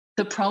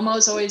the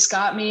promos always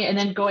got me, and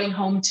then going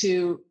home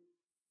to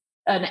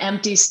an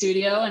empty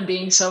studio and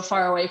being so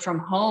far away from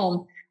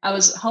home, I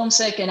was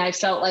homesick, and I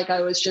felt like I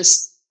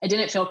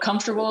didn't feel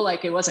comfortable.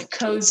 Like it wasn't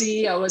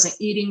cozy. I wasn't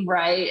eating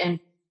right.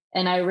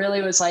 And I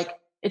really was like,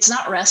 it's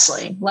not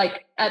wrestling.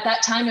 Like at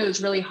that time, it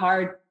was really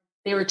hard.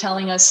 They were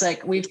telling us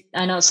like,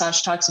 I know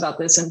Sasha talks about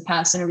this in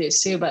past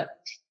interviews too, but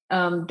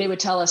they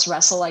would tell us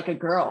wrestle like a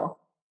girl.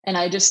 And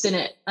I just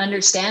didn't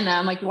understand that.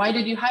 I'm like, why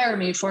did you hire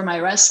me for my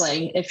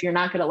wrestling if you're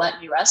not going to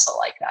let me wrestle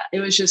like that?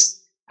 It was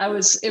just,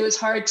 it was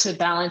hard to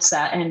balance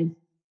that. And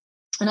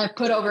I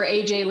put over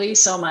AJ Lee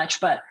so much,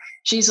 but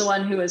she's the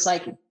one who was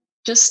like,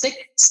 just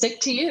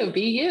stick to you,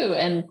 be you.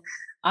 And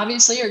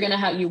obviously you're going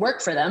to you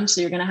work for them. So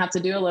you're going to have to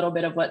do a little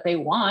bit of what they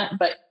want,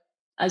 but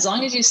as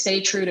long as you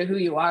stay true to who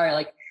you are,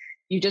 like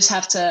you just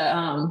have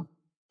to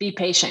be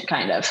patient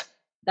kind of.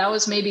 That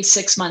was maybe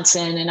 6 months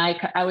in, and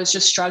I was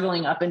just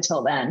struggling up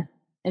until then,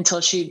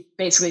 until she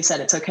basically said,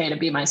 it's okay to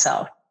be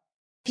myself.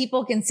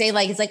 People can say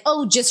like, it's like,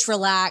 oh, just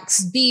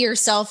relax, be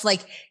yourself.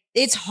 Like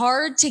it's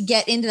hard to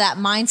get into that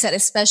mindset,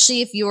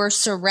 especially if you're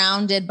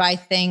surrounded by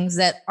things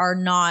that are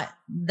not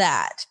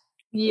that.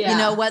 Yeah. You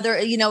know,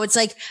 whether, you know, it's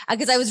like,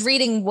 because I was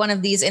reading one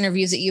of these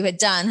interviews that you had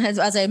done as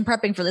I'm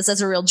prepping for this,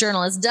 as a real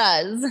journalist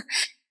does,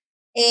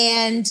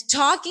 and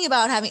talking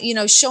about having, you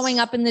know, showing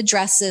up in the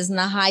dresses and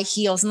the high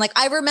heels. And like,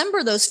 I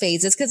remember those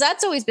phases because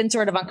that's always been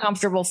sort of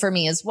uncomfortable for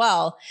me as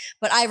well.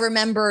 But I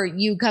remember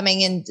you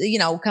coming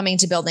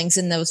to buildings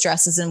in those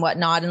dresses and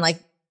whatnot. And like,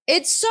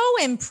 it's so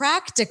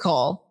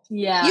impractical.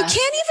 Yeah. You can't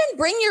even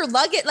bring your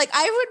luggage. Like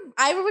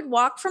I would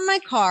walk from my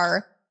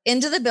car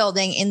into the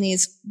building in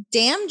these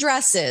damn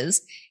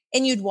dresses,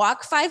 and you'd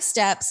walk 5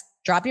 steps,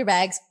 drop your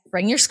bags,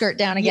 bring your skirt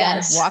down again,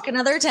 Yes. walk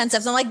another 10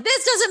 steps. I'm like,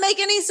 this doesn't make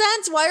any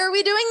sense. Why are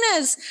we doing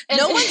this?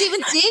 No one's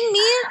even seeing me.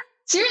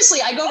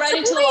 Seriously, I go right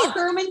into the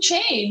locker room and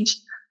change.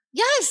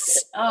 Yes.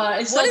 It's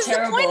What so is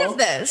terrible. the point of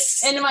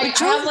this? And I It have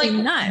drove me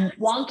like nuts.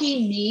 wonky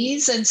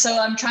knees. And so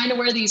I'm trying to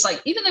wear these,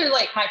 like, even they're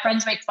like, my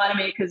friends make fun of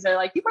me because they're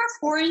like, you wear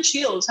 4-inch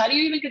heels. How do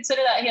you even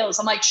consider that heels?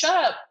 I'm like, shut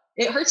up.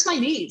 It hurts my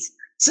knees.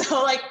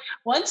 So like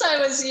once I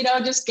was,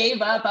 just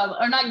gave up,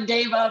 or not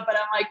gave up, but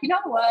I'm like, you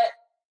know what?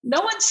 No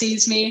one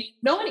sees me.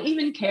 No one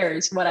even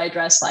cares what I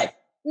dress like.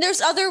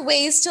 There's other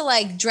ways to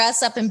like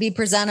dress up and be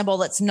presentable.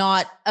 That's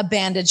not a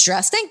bandage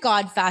dress. Thank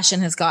God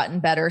fashion has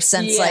gotten better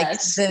since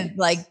Yes.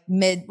 I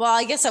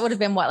guess that would have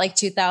been what,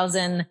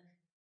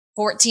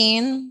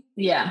 2014?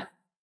 Yeah.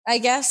 I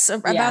guess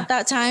about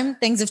that time.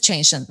 Things have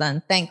changed since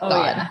then. Thank Oh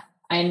God. yeah.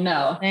 I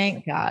know.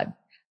 Thank God.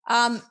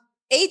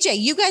 AJ,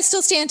 you guys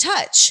still stay in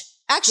touch.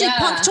 Actually, Yeah.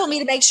 Punk told me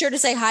to make sure to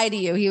say hi to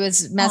you. He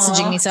was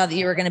messaging me, saw that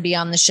you were going to be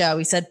on the show.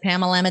 He said,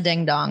 Pamela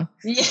Ding Dong.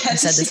 Yes. He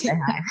said to say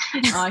hi.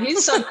 Oh,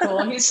 he's so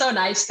cool. He's so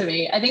nice to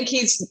me. I think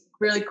he's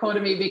really cool to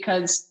me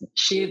because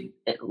she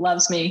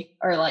loves me,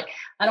 or like,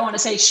 I don't want to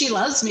say she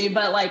loves me,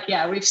 but like,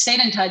 yeah, we've stayed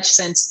in touch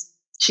since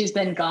she's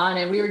been gone.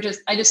 And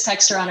I just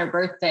texted her on her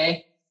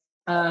birthday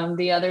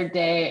the other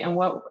day, and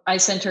I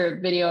sent her a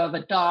video of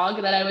a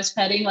dog that I was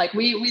petting. Like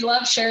we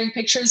love sharing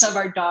pictures of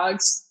our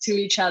dogs to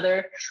each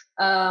other.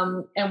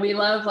 And we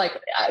love, like,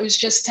 I was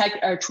just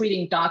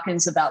tweeting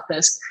Dawkins about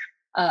this,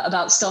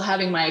 about still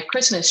having my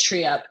Christmas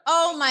tree up.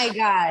 Oh my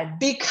God.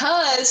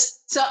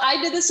 So I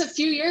did this a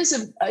few years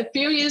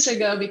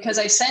ago because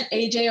I sent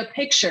AJ a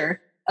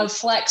picture of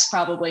Flex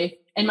probably,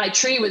 and my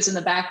tree was in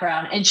the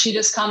background, and she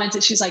just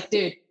commented, she's like,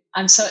 dude,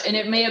 and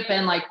it may have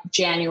been like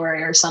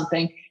January or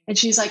something. And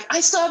she's like,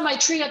 I still have my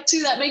tree up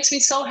too. That makes me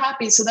so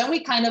happy. So then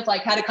we kind of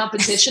like had a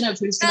competition of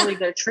who's going to leave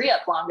their tree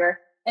up longer.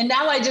 And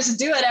now I just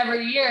do it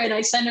every year and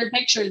I send her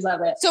pictures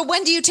of it. So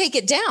when do you take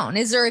it down?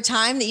 Is there a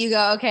time that you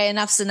go, okay,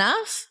 enough's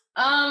enough?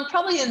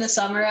 Probably in the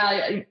summer.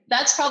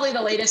 That's probably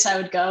the latest I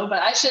would go,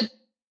 but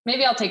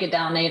maybe I'll take it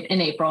down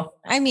in April.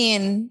 I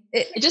mean,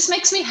 it just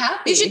makes me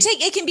happy. You should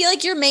it can be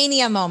like your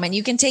mania moment.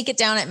 You can take it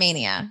down at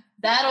Mania.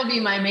 That'll be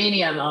my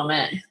mania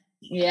moment.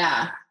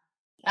 Yeah.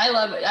 I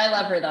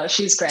love her though.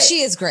 She's great.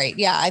 She is great.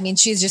 Yeah. I mean,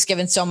 she's just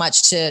given so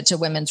much to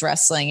women's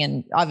wrestling,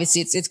 and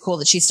obviously it's cool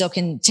that she still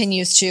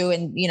continues to,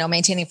 and, you know,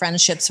 maintaining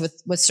friendships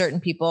with certain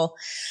people.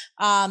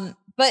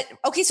 But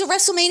okay. So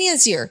WrestleMania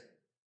is here,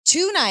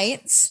 2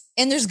 nights,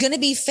 and there's going to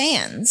be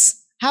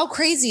fans. How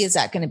crazy is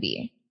that going to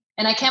be?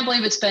 And I can't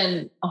believe it's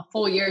been a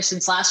full year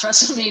since last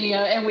WrestleMania,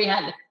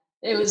 and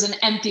it was an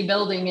empty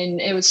building,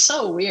 and it was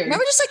so weird.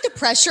 Remember just like the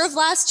pressure of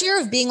last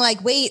year of being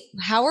like, wait,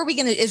 how are we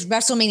going to, is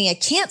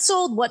WrestleMania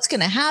canceled? What's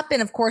going to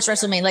happen? Of course,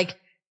 WrestleMania, like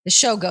the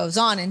show goes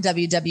on in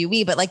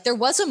WWE, but like there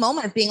was a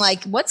moment of being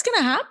like, what's going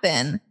to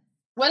happen?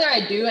 Whether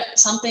I do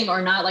something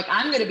or not, like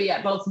I'm going to be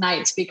at both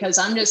nights because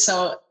I'm just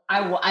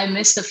I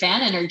miss the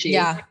fan energy.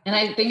 Yeah. And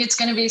I think it's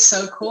going to be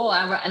so cool.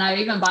 And I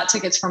even bought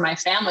tickets for my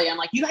family. I'm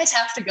like, you guys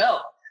have to go.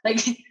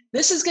 Like,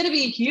 this is going to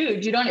be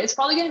huge. It's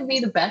probably going to be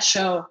the best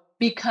show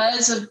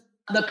because of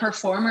the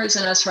performers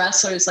and us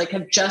wrestlers, like,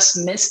 have just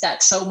missed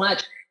that so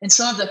much. And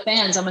so have the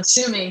fans. I'm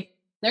assuming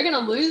they're going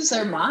to lose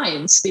their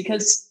minds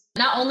because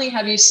not only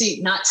have you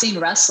not seen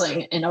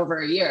wrestling in over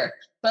a year,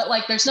 but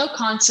like there's no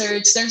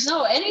concerts, there's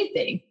no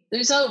anything.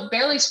 There's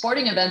barely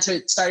sporting events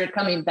that started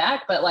coming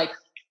back, but like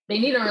they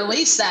need to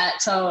release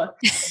that. So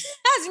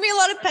has to be a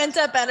lot of pent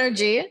up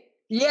energy.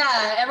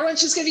 Yeah, everyone's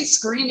just going to be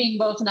screaming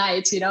both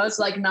nights. It's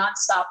like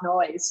nonstop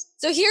noise.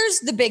 So here's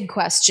the big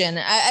question.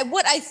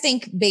 What I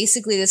think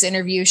basically this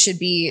interview should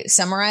be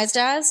summarized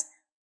as: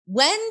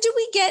 when do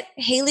we get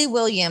Hayley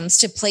Williams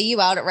to play you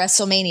out at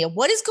WrestleMania?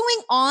 What is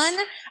going on?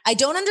 I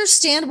don't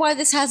understand why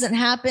this hasn't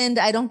happened.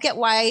 I don't get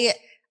why.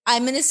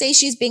 I'm going to say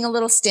she's being a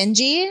little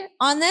stingy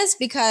on this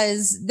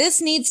because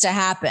this needs to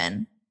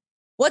happen.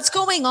 What's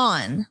going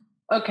on?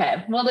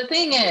 Okay. Well, the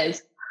thing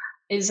is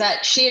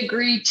that she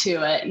agreed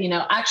to it.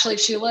 Actually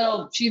she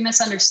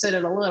misunderstood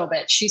it a little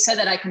bit. She said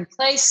that I can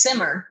play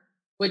Simmer,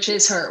 which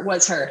was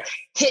her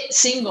hit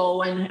single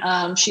when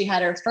she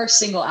had her first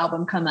single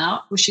album come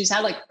out, which she's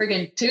had like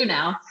friggin' 2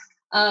 now.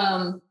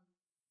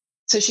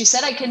 So she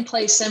said I can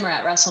play Simmer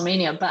at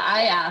WrestleMania, but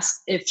I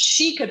asked if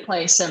she could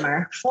play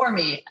Simmer for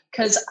me.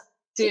 Cause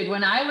dude,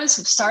 when I was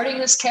starting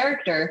this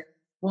character,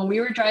 when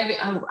we were driving,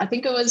 I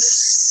think it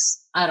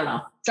was, I don't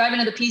know, driving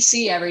to the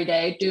PC every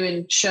day,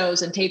 doing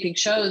shows and taping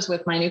shows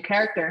with my new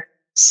character,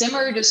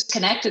 Simmer just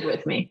connected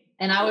with me,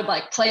 and I would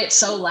like play it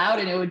so loud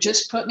and it would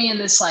just put me in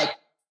this like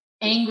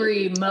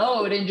angry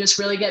mode and just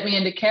really get me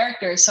into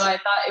character. So I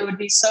thought it would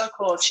be so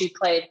cool if she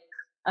played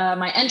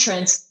my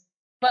entrance,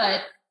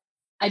 but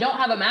I don't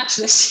have a match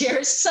this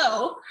year.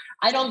 So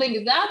I don't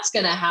think that's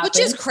going to happen. Which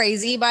is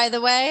crazy, by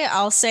the way.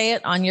 I'll say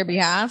it on your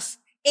behalf.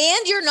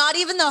 And you're not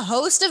even the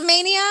host of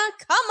Mania?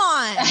 Come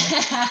on.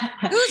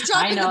 Who's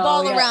dropping the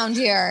ball around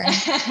here?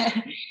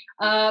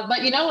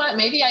 But you know what?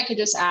 Maybe I could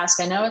just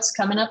ask. I know it's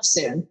coming up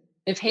soon.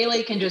 If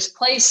Hayley can just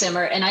play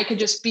Simmer and I could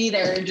just be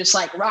there and just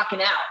like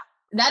rocking out.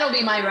 That'll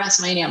be my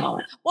WrestleMania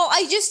moment. Well,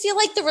 I just feel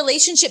like the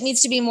relationship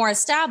needs to be more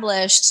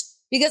established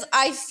because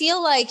I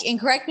feel like, and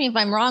correct me if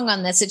I'm wrong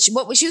on this, she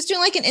was doing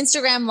like an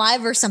Instagram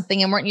live or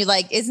something. And weren't you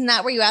like, isn't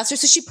that where you asked her?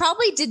 So she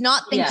probably did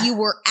not think you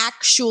were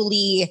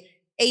actually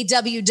a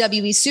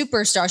WWE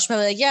superstar. She's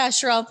probably like, yeah,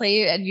 sure, I'll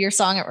play your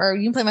song, or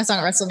you can play my song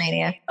at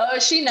WrestleMania. Oh,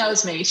 she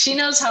knows me. She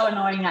knows how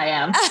annoying I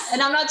am.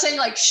 And I'm not saying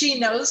like she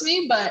knows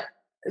me, but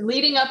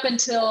leading up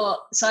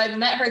until, so I've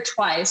met her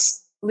twice.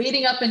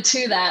 Leading up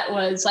into that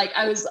was like,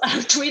 I would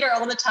tweet her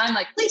all the time,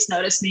 like, please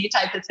notice me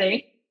type of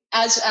thing,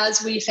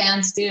 as we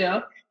fans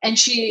do. And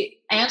she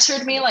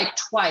answered me like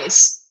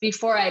twice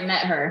before I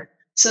met her.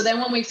 So then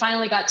when we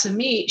finally got to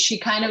meet, she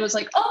kind of was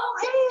like, oh,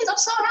 hey, I'm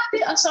so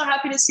happy. I'm so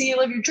happy to see you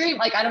live your dream.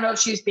 Like, I don't know if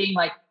she was being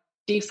like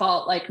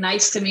default, like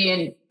nice to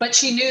me. But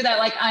she knew that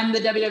like, I'm the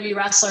WWE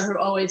wrestler who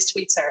always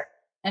tweets her.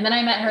 And then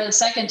I met her the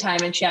second time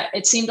and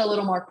it seemed a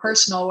little more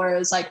personal, where it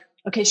was like,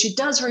 okay, she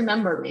does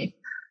remember me.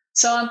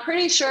 So I'm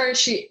pretty sure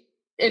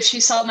if she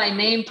saw my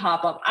name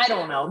pop up, I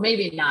don't know,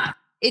 maybe not.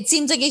 It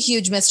seems like a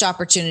huge missed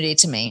opportunity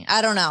to me.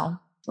 I don't know.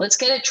 Let's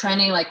get it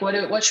trending. Like,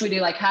 what should we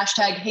do? Like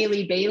hashtag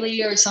Hayley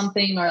Bailey or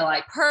something, or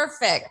like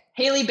perfect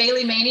Hayley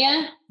Bailey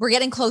Mania. We're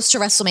getting close to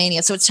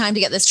WrestleMania, so it's time to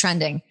get this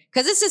trending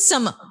because this is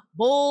some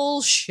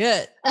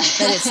bullshit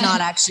that it's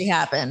not actually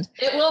happened.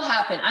 It will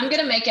happen. I'm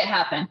gonna make it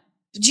happen.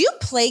 Do you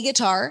play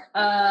guitar?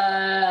 You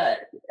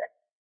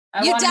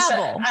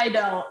dabble. I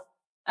don't.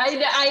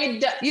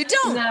 You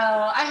don't?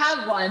 No, I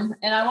have one,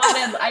 and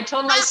I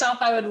told myself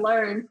I would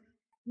learn.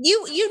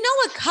 You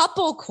know a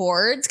couple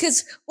chords,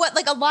 because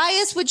like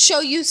Elias would show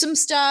you some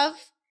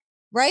stuff.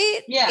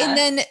 right? Yeah. And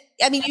then,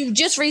 I mean, you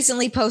just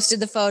recently posted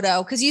the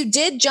photo because you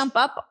did jump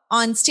up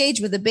on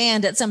stage with a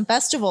band at some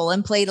festival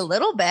and played a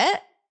little bit.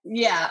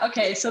 Yeah.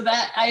 Okay. So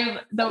that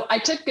I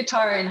took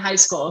guitar in high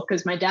school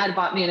because my dad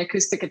bought me an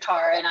acoustic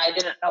guitar and I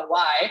didn't know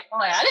why. I'm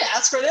like, I didn't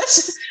ask for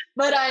this,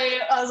 but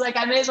I was like,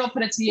 I may as well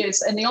put it to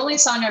use. And the only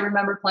song I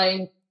remember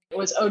playing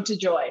was Ode to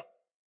Joy.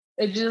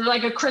 It's just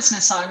like a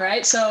Christmas song,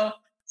 right? So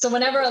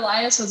whenever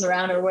Elias was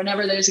around or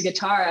whenever there's a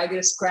guitar, I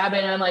just grab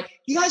it and I'm like,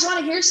 you guys want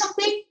to hear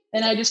something?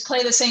 And I just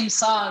play the same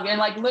song. And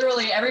like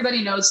literally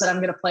everybody knows that I'm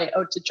going to play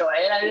Ode to Joy.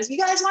 And I just, you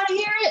guys want to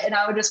hear it? And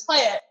I would just play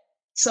it.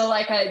 So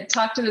like I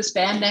talked to this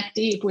band Neck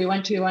Deep. We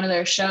went to one of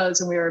their shows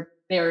and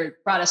they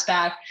brought us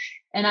back.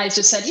 And I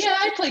just said, yeah,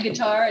 I play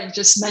guitar and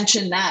just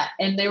mentioned that.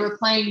 And they were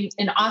playing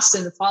in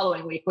Austin the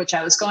following week, which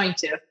I was going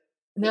to.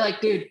 And they're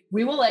like, dude,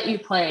 we will let you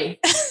play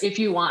if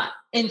you want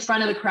in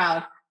front of the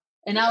crowd.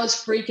 And I was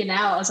freaking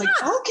out. I was like,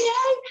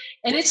 okay.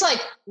 And it's like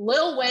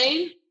Lil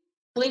Wayne,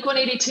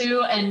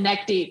 Blink-182 and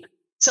Neck Deep.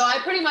 So I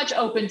pretty much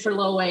opened for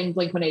Lil Wayne,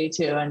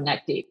 Blink-182 and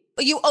Neck Deep.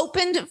 You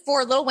opened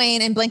for Lil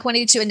Wayne and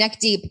Blink-182 and Neck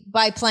Deep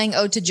by playing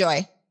Ode to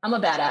Joy. I'm a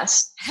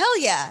badass. Hell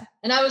yeah.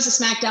 And I was a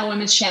SmackDown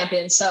Women's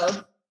Champion.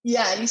 So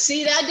yeah, you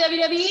see that,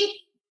 WWE?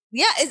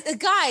 Yeah,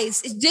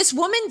 guys, this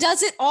woman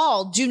does it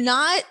all. Do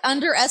not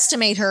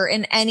underestimate her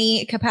in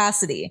any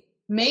capacity.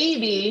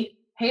 Maybe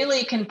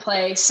Haley can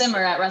play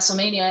Simmer at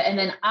WrestleMania, and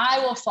then I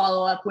will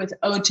follow up with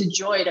Ode to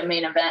Joy to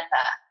main event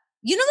that.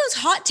 You know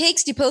those hot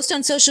takes you post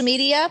on social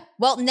media?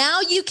 Well, now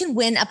you can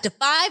win up to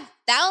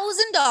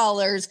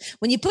 $5,000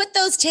 when you put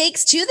those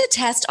takes to the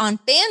test on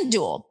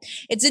FanDuel.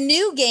 It's a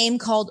new game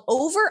called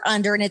Over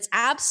Under, and it's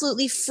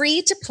absolutely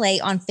free to play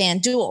on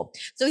FanDuel.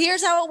 So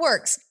here's how it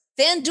works.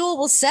 FanDuel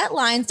will set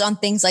lines on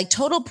things like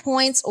total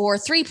points or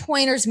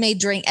three-pointers made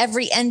during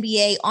every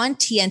NBA on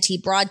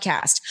TNT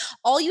broadcast.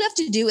 All you have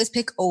to do is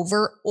pick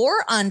over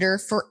or under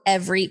for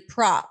every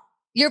prop.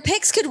 Your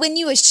picks could win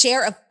you a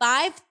share of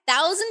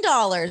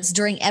 $5,000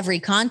 during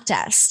every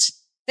contest.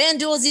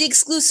 FanDuel is the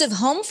exclusive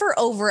home for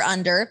Over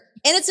Under,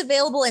 and it's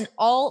available in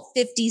all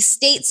 50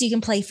 states. So you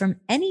can play from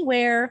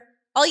anywhere.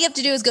 All you have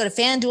to do is go to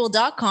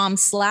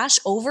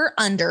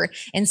FanDuel.com/over-under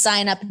and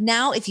sign up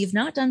now. If you've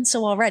not done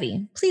so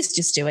already, please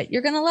just do it.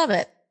 You're going to love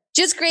it.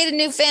 Just create a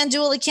new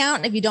FanDuel account.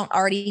 And if you don't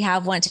already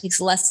have one, it takes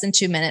less than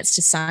 2 minutes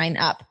to sign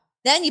up.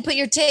 Then you put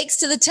your takes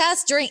to the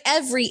test during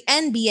every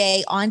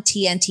NBA on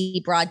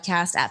TNT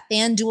broadcast at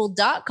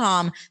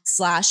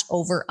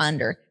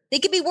FanDuel.com/over-under. They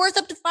could be worth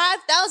up to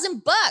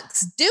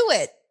 $5,000. Do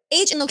it.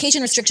 Age and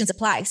location restrictions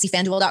apply. See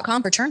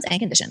FanDuel.com for terms and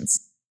conditions.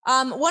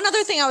 One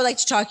other thing I would like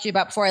to talk to you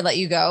about before I let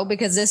you go,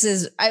 because this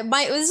is like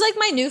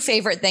my new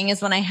favorite thing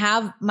is when I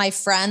have my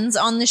friends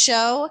on the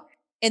show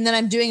and then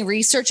I'm doing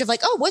research of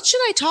like, oh, what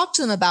should I talk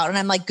to them about? And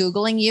I'm like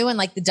Googling you and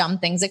like the dumb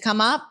things that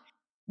come up.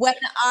 When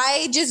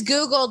I just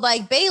Googled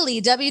like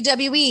Bayley,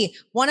 WWE,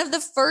 one of the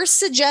first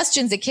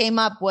suggestions that came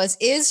up was,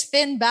 is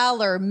Finn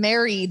Balor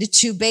married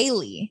to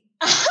Bayley?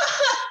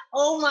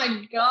 Oh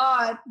my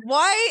God.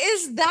 Why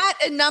is that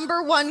a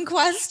number one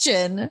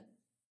question?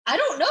 I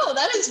don't know.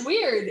 That is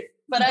weird.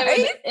 But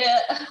Right?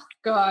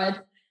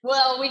 God.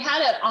 Well, we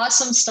had an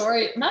awesome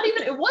story.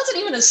 It wasn't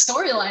even a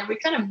storyline. We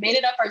kind of made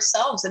it up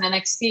ourselves in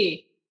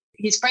NXT.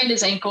 He sprained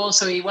his ankle,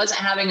 so he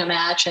wasn't having a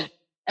match. And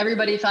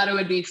everybody thought it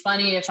would be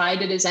funny if I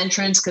did his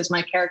entrance because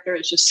my character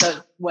is just so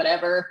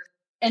whatever.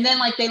 And then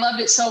like they loved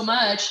it so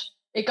much.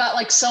 It got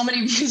like so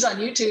many views on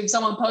YouTube.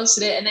 Someone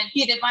posted it and then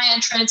he did my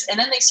entrance. And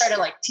then they started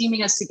like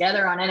teaming us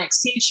together on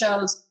NXT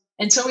shows.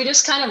 And so we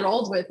just kind of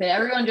rolled with it.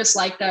 Everyone just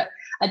liked that.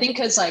 I think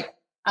because like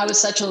I was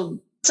such a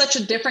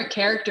different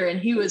character and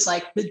he was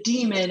like the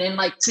demon, and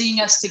like seeing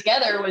us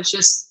together was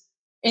just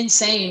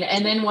insane.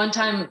 And then one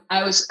time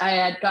I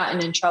had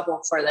gotten in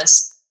trouble for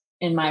this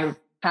in my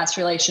past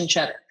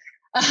relationship.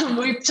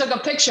 We took a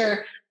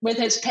picture with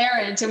his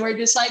parents and we're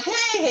just like,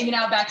 hey, hanging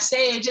out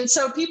backstage. And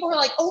so people were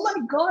like, oh my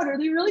God, are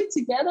they really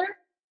together?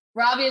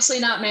 We're obviously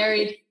not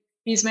married.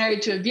 He's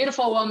married to a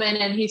beautiful woman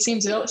and he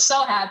seems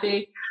so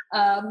happy.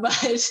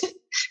 But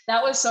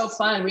that was so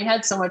fun. We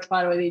had so much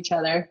fun with each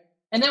other.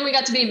 And then we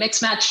got to be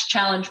mixed match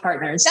challenge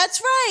partners.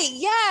 That's right.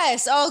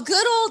 Yes. Oh,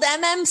 good old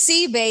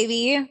MMC,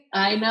 baby.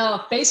 I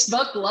know.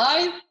 Facebook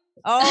Live.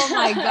 Oh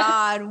my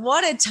God.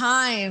 What a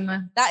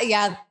time.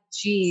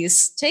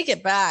 Geez, take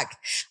it back.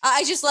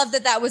 I just love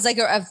that was like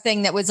a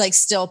thing that was like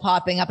still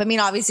popping up. I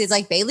mean, obviously it's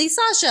like Bayley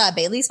Sasha,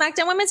 Bayley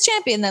SmackDown Women's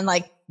Champion, then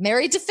like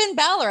married to Finn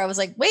Balor. I was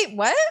like, wait,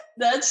 what?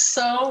 That's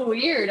so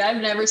weird.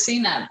 I've never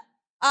seen that.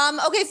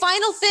 Okay,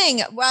 final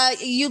thing.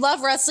 You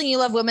love wrestling. You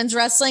love women's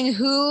wrestling.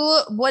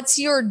 What's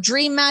your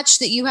dream match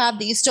that you have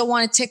that you still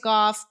want to tick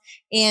off?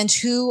 And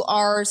who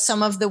are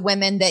some of the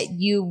women that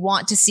you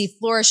want to see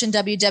flourish in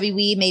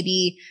WWE,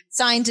 maybe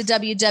sign to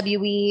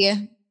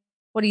WWE?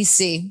 What do you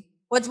see?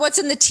 What's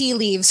in the tea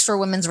leaves for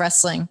women's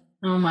wrestling?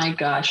 Oh my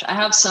gosh. I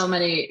have so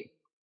many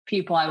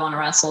people I want to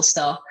wrestle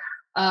still.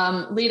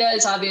 Lita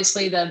is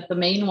obviously the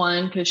main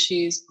one because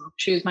she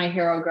was my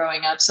hero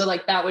growing up. So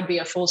like that would be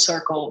a full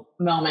circle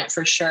moment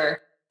for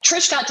sure.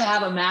 Trish got to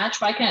have a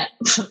match. Why can't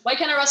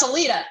I wrestle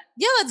Lita?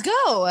 Yeah, let's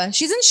go.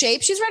 She's in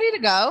shape. She's ready to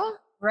go.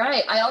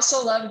 Right. I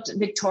also loved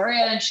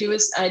Victoria, and she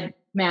was,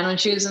 when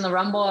she was in the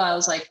Rumble, I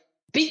was like,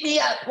 beat me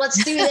up.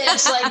 Let's do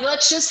this. Like,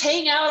 let's just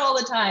hang out all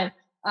the time.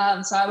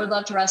 So I would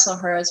love to wrestle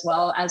her as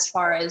well, as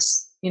far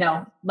as,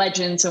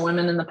 legends and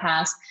women in the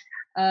past.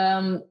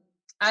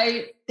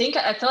 I feel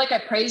like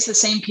I praise the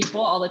same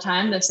people all the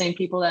time, the same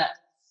people that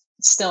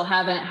still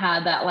haven't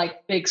had that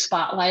like big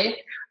spotlight.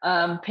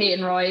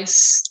 Peyton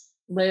Royce,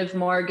 Liv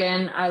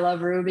Morgan. I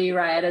love Ruby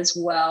Riott as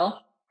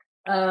well.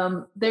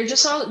 They're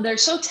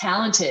so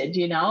talented,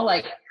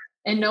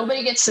 and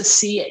nobody gets to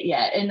see it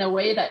yet in the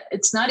way that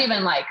it's not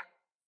even like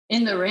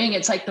in the ring.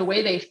 It's like the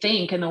way they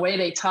think and the way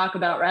they talk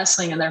about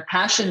wrestling and their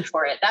passion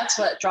for it. That's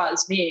what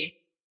draws me.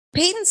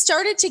 Peyton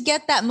started to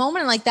get that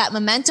moment, like that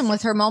momentum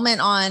with her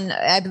moment on,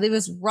 I believe it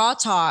was Raw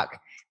Talk,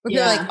 where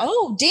people are like,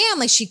 oh, damn,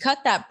 like she cut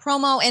that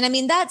promo. And I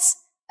mean, that's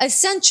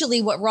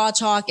essentially what Raw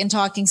Talk and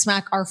Talking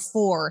Smack are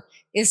for,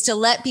 is to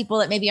let people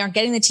that maybe aren't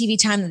getting the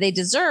TV time that they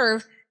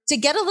deserve to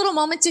get a little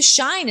moment to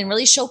shine and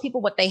really show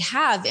people what they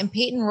have. And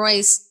Peyton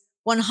Royce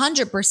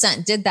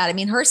 100% did that. I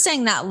mean, her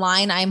saying that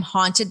line, I'm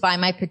haunted by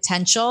my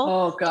potential.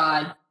 Oh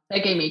God,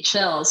 that gave me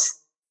chills.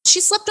 She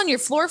slept on your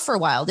floor for a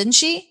while, didn't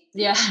she?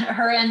 Yeah,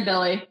 her and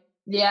Billy.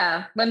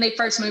 Yeah, when they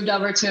first moved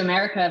over to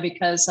America,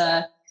 because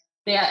I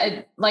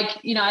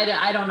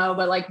don't know,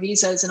 but like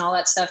visas and all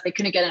that stuff, they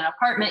couldn't get an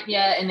apartment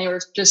yet, and they were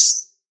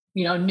just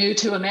new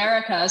to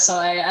America. So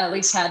I at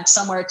least had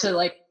somewhere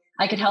to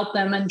I could help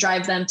them and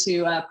drive them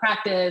to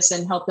practice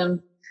and help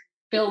them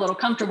feel a little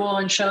comfortable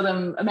and show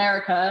them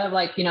America.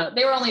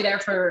 They were only there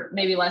for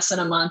maybe less than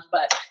a month,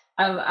 but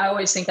I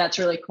always think that's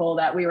really cool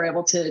that we were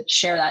able to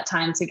share that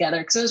time together,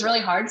 because it was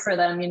really hard for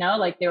them,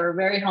 they were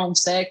very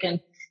homesick, and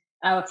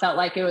I felt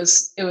like it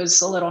was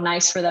a little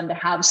nice for them to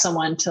have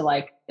someone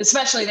to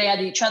especially they had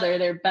each other,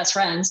 they're best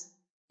friends.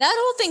 That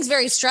whole thing's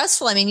very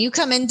stressful. I mean, you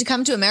come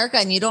to America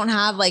and you don't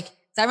have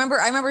I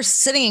remember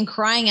sitting and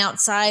crying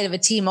outside of a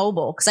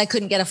T-Mobile because I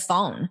couldn't get a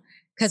phone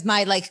because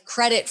my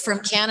credit from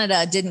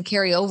Canada didn't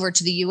carry over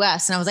to the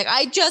US. And I was like,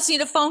 I just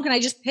need a phone. Can I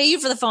just pay you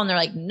for the phone? They're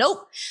like,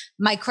 nope,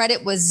 my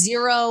credit was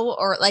zero,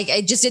 or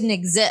it just didn't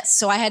exist.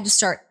 So I had to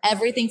start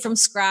everything from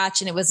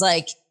scratch. And it was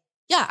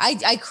yeah,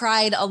 I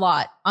cried a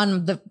lot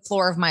on the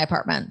floor of my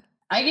apartment.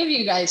 I give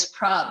you guys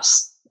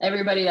props.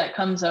 Everybody that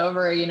comes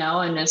over,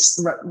 and just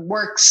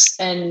works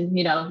and,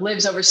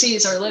 lives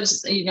overseas or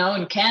lives,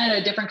 in Canada,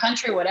 a different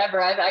country,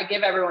 whatever. I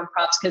give everyone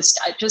props, because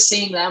just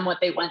seeing them, what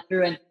they went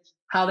through and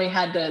how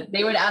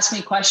they would ask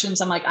me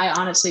questions. I'm like, I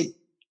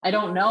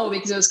don't know,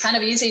 because it was kind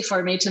of easy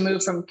for me to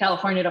move from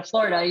California to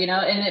Florida,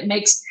 and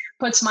it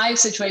puts my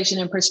situation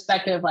in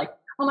perspective.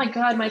 Oh my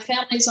God, my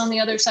family's on the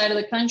other side of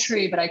the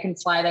country, but I can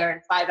fly there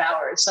in 5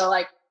 hours. So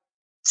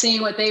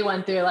seeing what they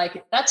went through,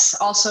 that's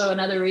also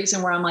another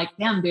reason where I'm like,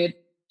 damn, dude,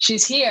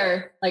 she's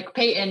here.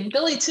 Peyton,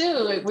 Billy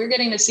too. We're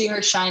getting to see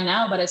her shine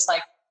now, but it's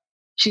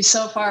she's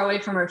so far away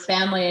from her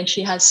family and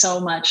she has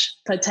so much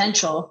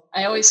potential.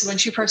 When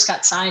she first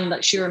got signed,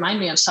 she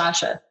reminded me of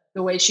Sasha,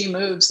 the way she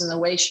moves and the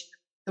way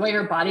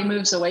her body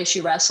moves, the way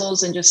she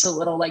wrestles, and just the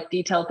little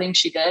detailed things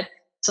she did.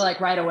 So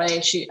right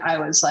away, I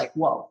was like,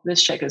 whoa,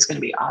 this chick is going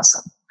to be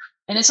awesome.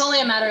 And it's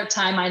only a matter of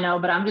time, I know,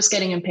 but I'm just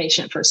getting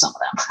impatient for some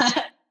of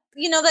them.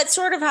 That's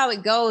sort of how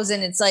it goes.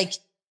 And it's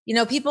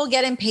people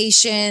get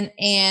impatient.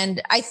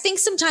 And I think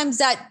sometimes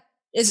that,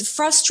 as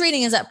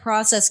frustrating as that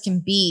process can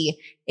be,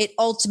 it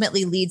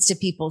ultimately leads to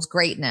people's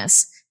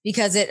greatness,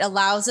 because it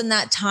allows them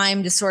that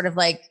time to sort of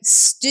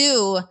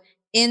stew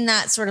in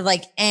that sort of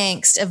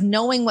angst of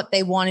knowing what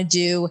they want to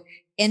do,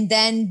 and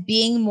then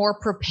being more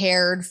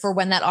prepared for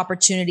when that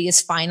opportunity is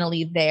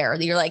finally there.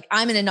 You're like,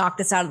 I'm going to knock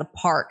this out of the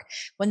park.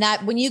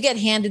 When you get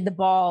handed the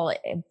ball,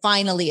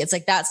 finally, it's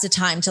that's the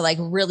time to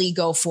really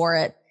go for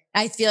it.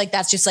 I feel like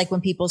that's just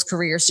when people's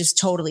careers just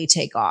totally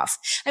take off.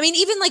 I mean,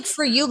 even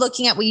for you,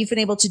 looking at what you've been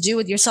able to do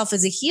with yourself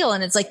as a heel,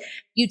 and it's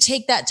you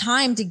take that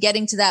time to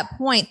getting to that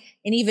point.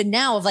 And even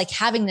now of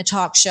having the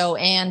talk show,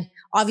 and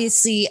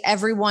obviously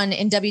everyone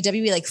in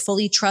WWE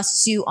fully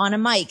trusts you on a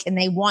mic and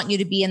they want you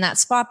to be in that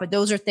spot. But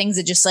those are things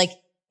that just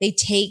they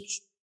take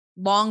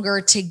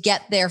longer to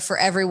get there for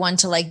everyone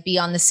to be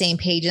on the same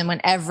page. And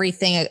when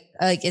everything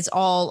is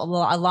all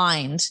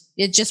aligned,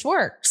 it just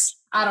works.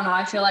 I don't know.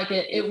 I feel like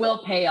it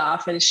will pay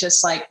off. It's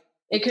just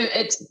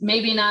it's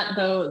maybe not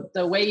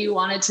the way you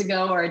want it to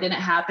go, or it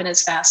didn't happen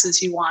as fast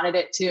as you wanted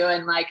it to.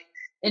 And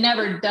it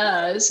never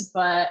does.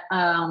 But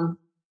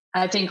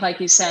I think, like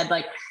you said,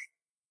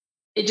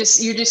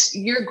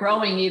 you're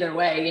growing either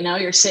way.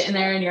 You're sitting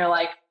there and you're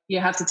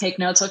you have to take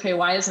notes. Okay,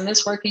 why isn't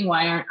this working?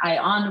 Why aren't I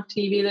on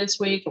TV this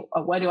week?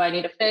 What do I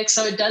need to fix?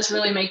 So it does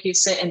really make you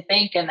sit and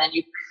think. And then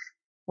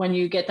when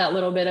you get that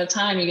little bit of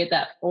time, you get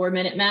that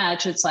 4-minute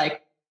match. It's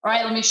all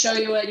right, let me show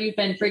you what you've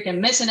been freaking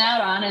missing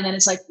out on. And then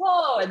it's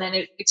whoa, and then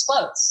it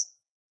explodes.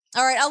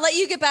 All right, I'll let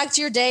you get back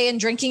to your day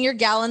and drinking your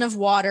gallon of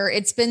water.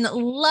 It's been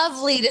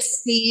lovely to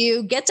see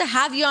you, get to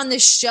have you on the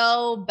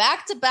show,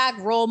 back-to-back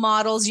role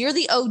models. You're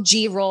the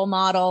OG role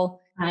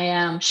model. I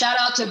am. Shout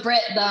out to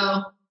Britt,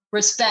 though.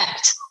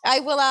 Respect. I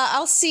will.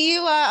 I'll see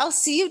you. I'll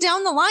see you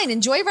down the line.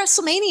 Enjoy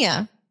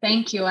WrestleMania.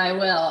 Thank you. I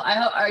will. I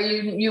hope. Are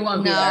you? You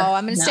won't be there. No,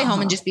 I'm going to stay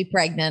home and just be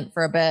pregnant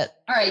for a bit.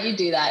 All right, you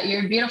do that.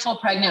 You're a beautiful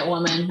pregnant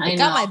woman. I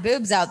got my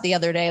boobs out the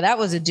other day. That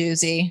was a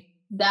doozy.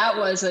 That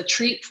was a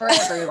treat for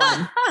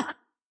everyone.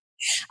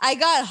 I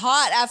got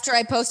hot after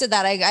I posted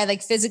that. I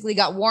like physically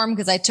got warm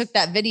because I took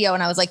that video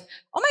and I was like,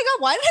 oh my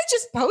God, why did I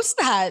just post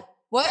that?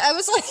 What? I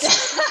was like,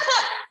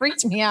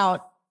 freaked me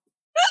out.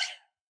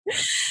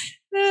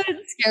 It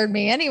scared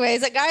me.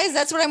 Anyways, guys,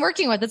 that's what I'm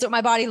working with. That's what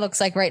my body looks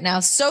like right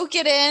now. Soak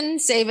it in,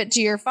 save it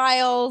to your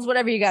files,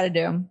 whatever you got to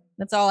do.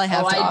 That's all I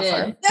have to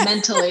offer. Did.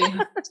 Mentally.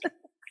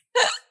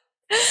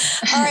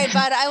 All right,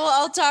 bud.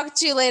 I'll talk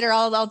to you later.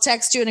 I'll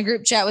text you in a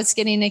group chat with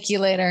Skinny Nikki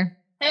later.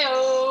 Hey-o.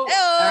 All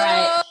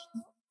right.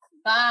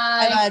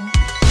 Bye. Bye, bud.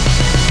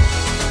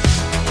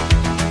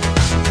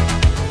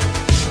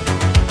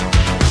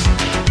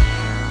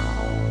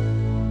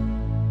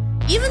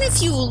 Even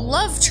if you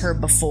loved her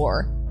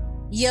before,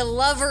 you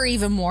love her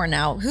even more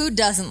now. Who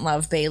doesn't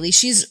love Bayley?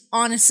 She's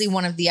honestly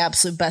one of the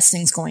absolute best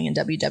things going in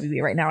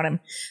WWE right now. And I'm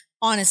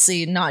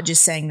honestly not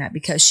just saying that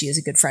because she is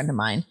a good friend of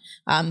mine.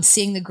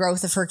 Seeing the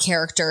growth of her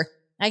character.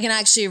 I can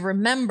actually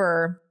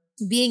remember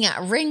being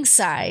at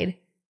ringside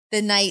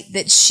the night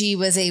that she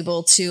was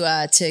able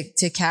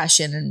to cash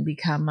in and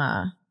become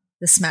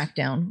the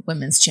SmackDown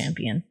Women's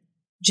Champion.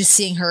 Just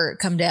seeing her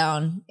come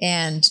down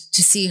and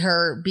to see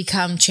her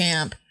become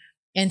champ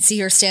and see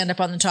her stand up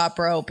on the top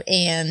rope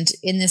and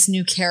in this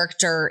new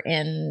character.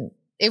 And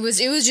it was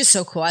just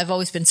so cool. I've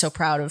always been so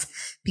proud of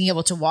being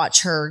able to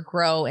watch her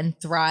grow and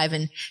thrive.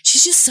 And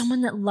she's just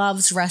someone that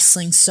loves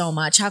wrestling so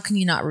much. How can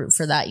you not root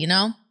for that, you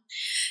know?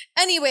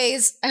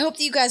 Anyways, I hope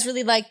that you guys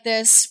really like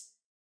this.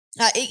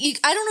 I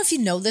don't know if you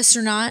know this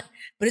or not,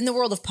 but in the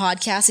world of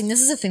podcasting,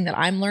 this is a thing that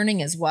I'm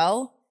learning as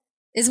well.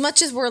 As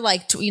much as we're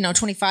like,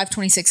 25,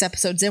 26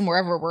 episodes in,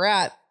 wherever we're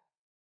at,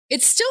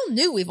 it's still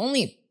new. We've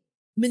only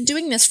been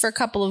doing this for a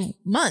couple of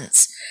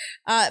months.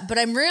 But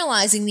I'm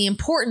realizing the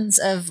importance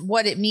of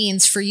what it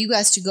means for you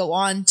guys to go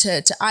on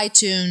to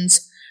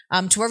iTunes,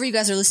 to wherever you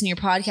guys are listening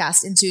to your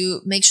podcast, and to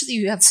make sure that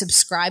you have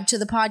subscribed to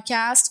the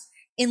podcast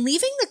and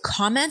leaving the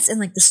comments and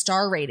like the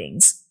star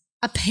ratings.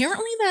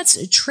 Apparently that's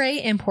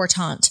très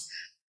important.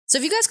 So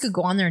if you guys could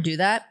go on there and do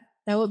that,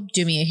 that would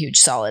do me a huge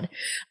solid.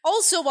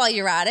 Also, while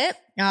you're at it,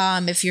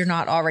 if you're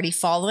not already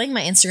following,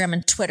 my Instagram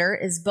and Twitter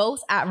is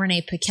both at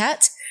Renee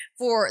Paquette.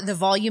 For the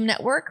Volume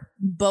Network,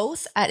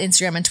 both at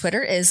Instagram and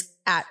Twitter is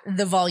at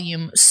The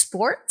Volume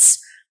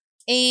Sports.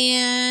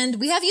 And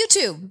we have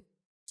YouTube,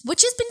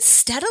 which has been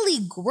steadily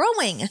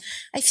growing.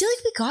 I feel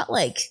like we got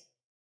like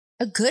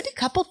a good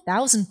couple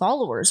thousand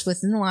followers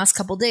within the last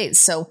couple days.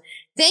 So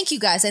thank you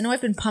guys. I know I've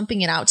been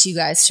pumping it out to you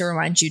guys to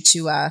remind you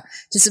to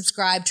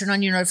subscribe, turn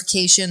on your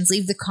notifications,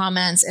 leave the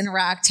comments,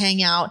 interact,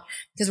 hang out,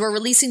 because we're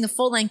releasing the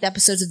full-length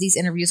episodes of these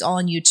interviews all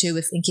on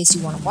YouTube in case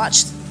you want to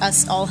watch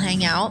us all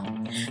hang out.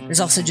 There's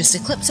also just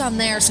clips on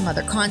there, some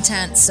other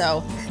content,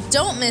 so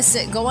don't miss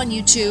it. Go on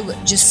YouTube,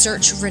 just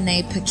search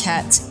Renee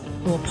Paquette.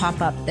 It will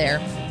pop up there.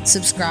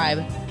 Subscribe.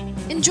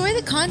 Enjoy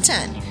the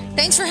content.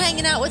 Thanks for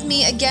hanging out with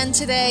me again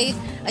today.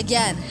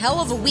 Again, hell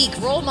of a week,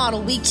 role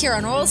model week here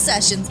on Oral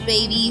Sessions,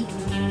 baby.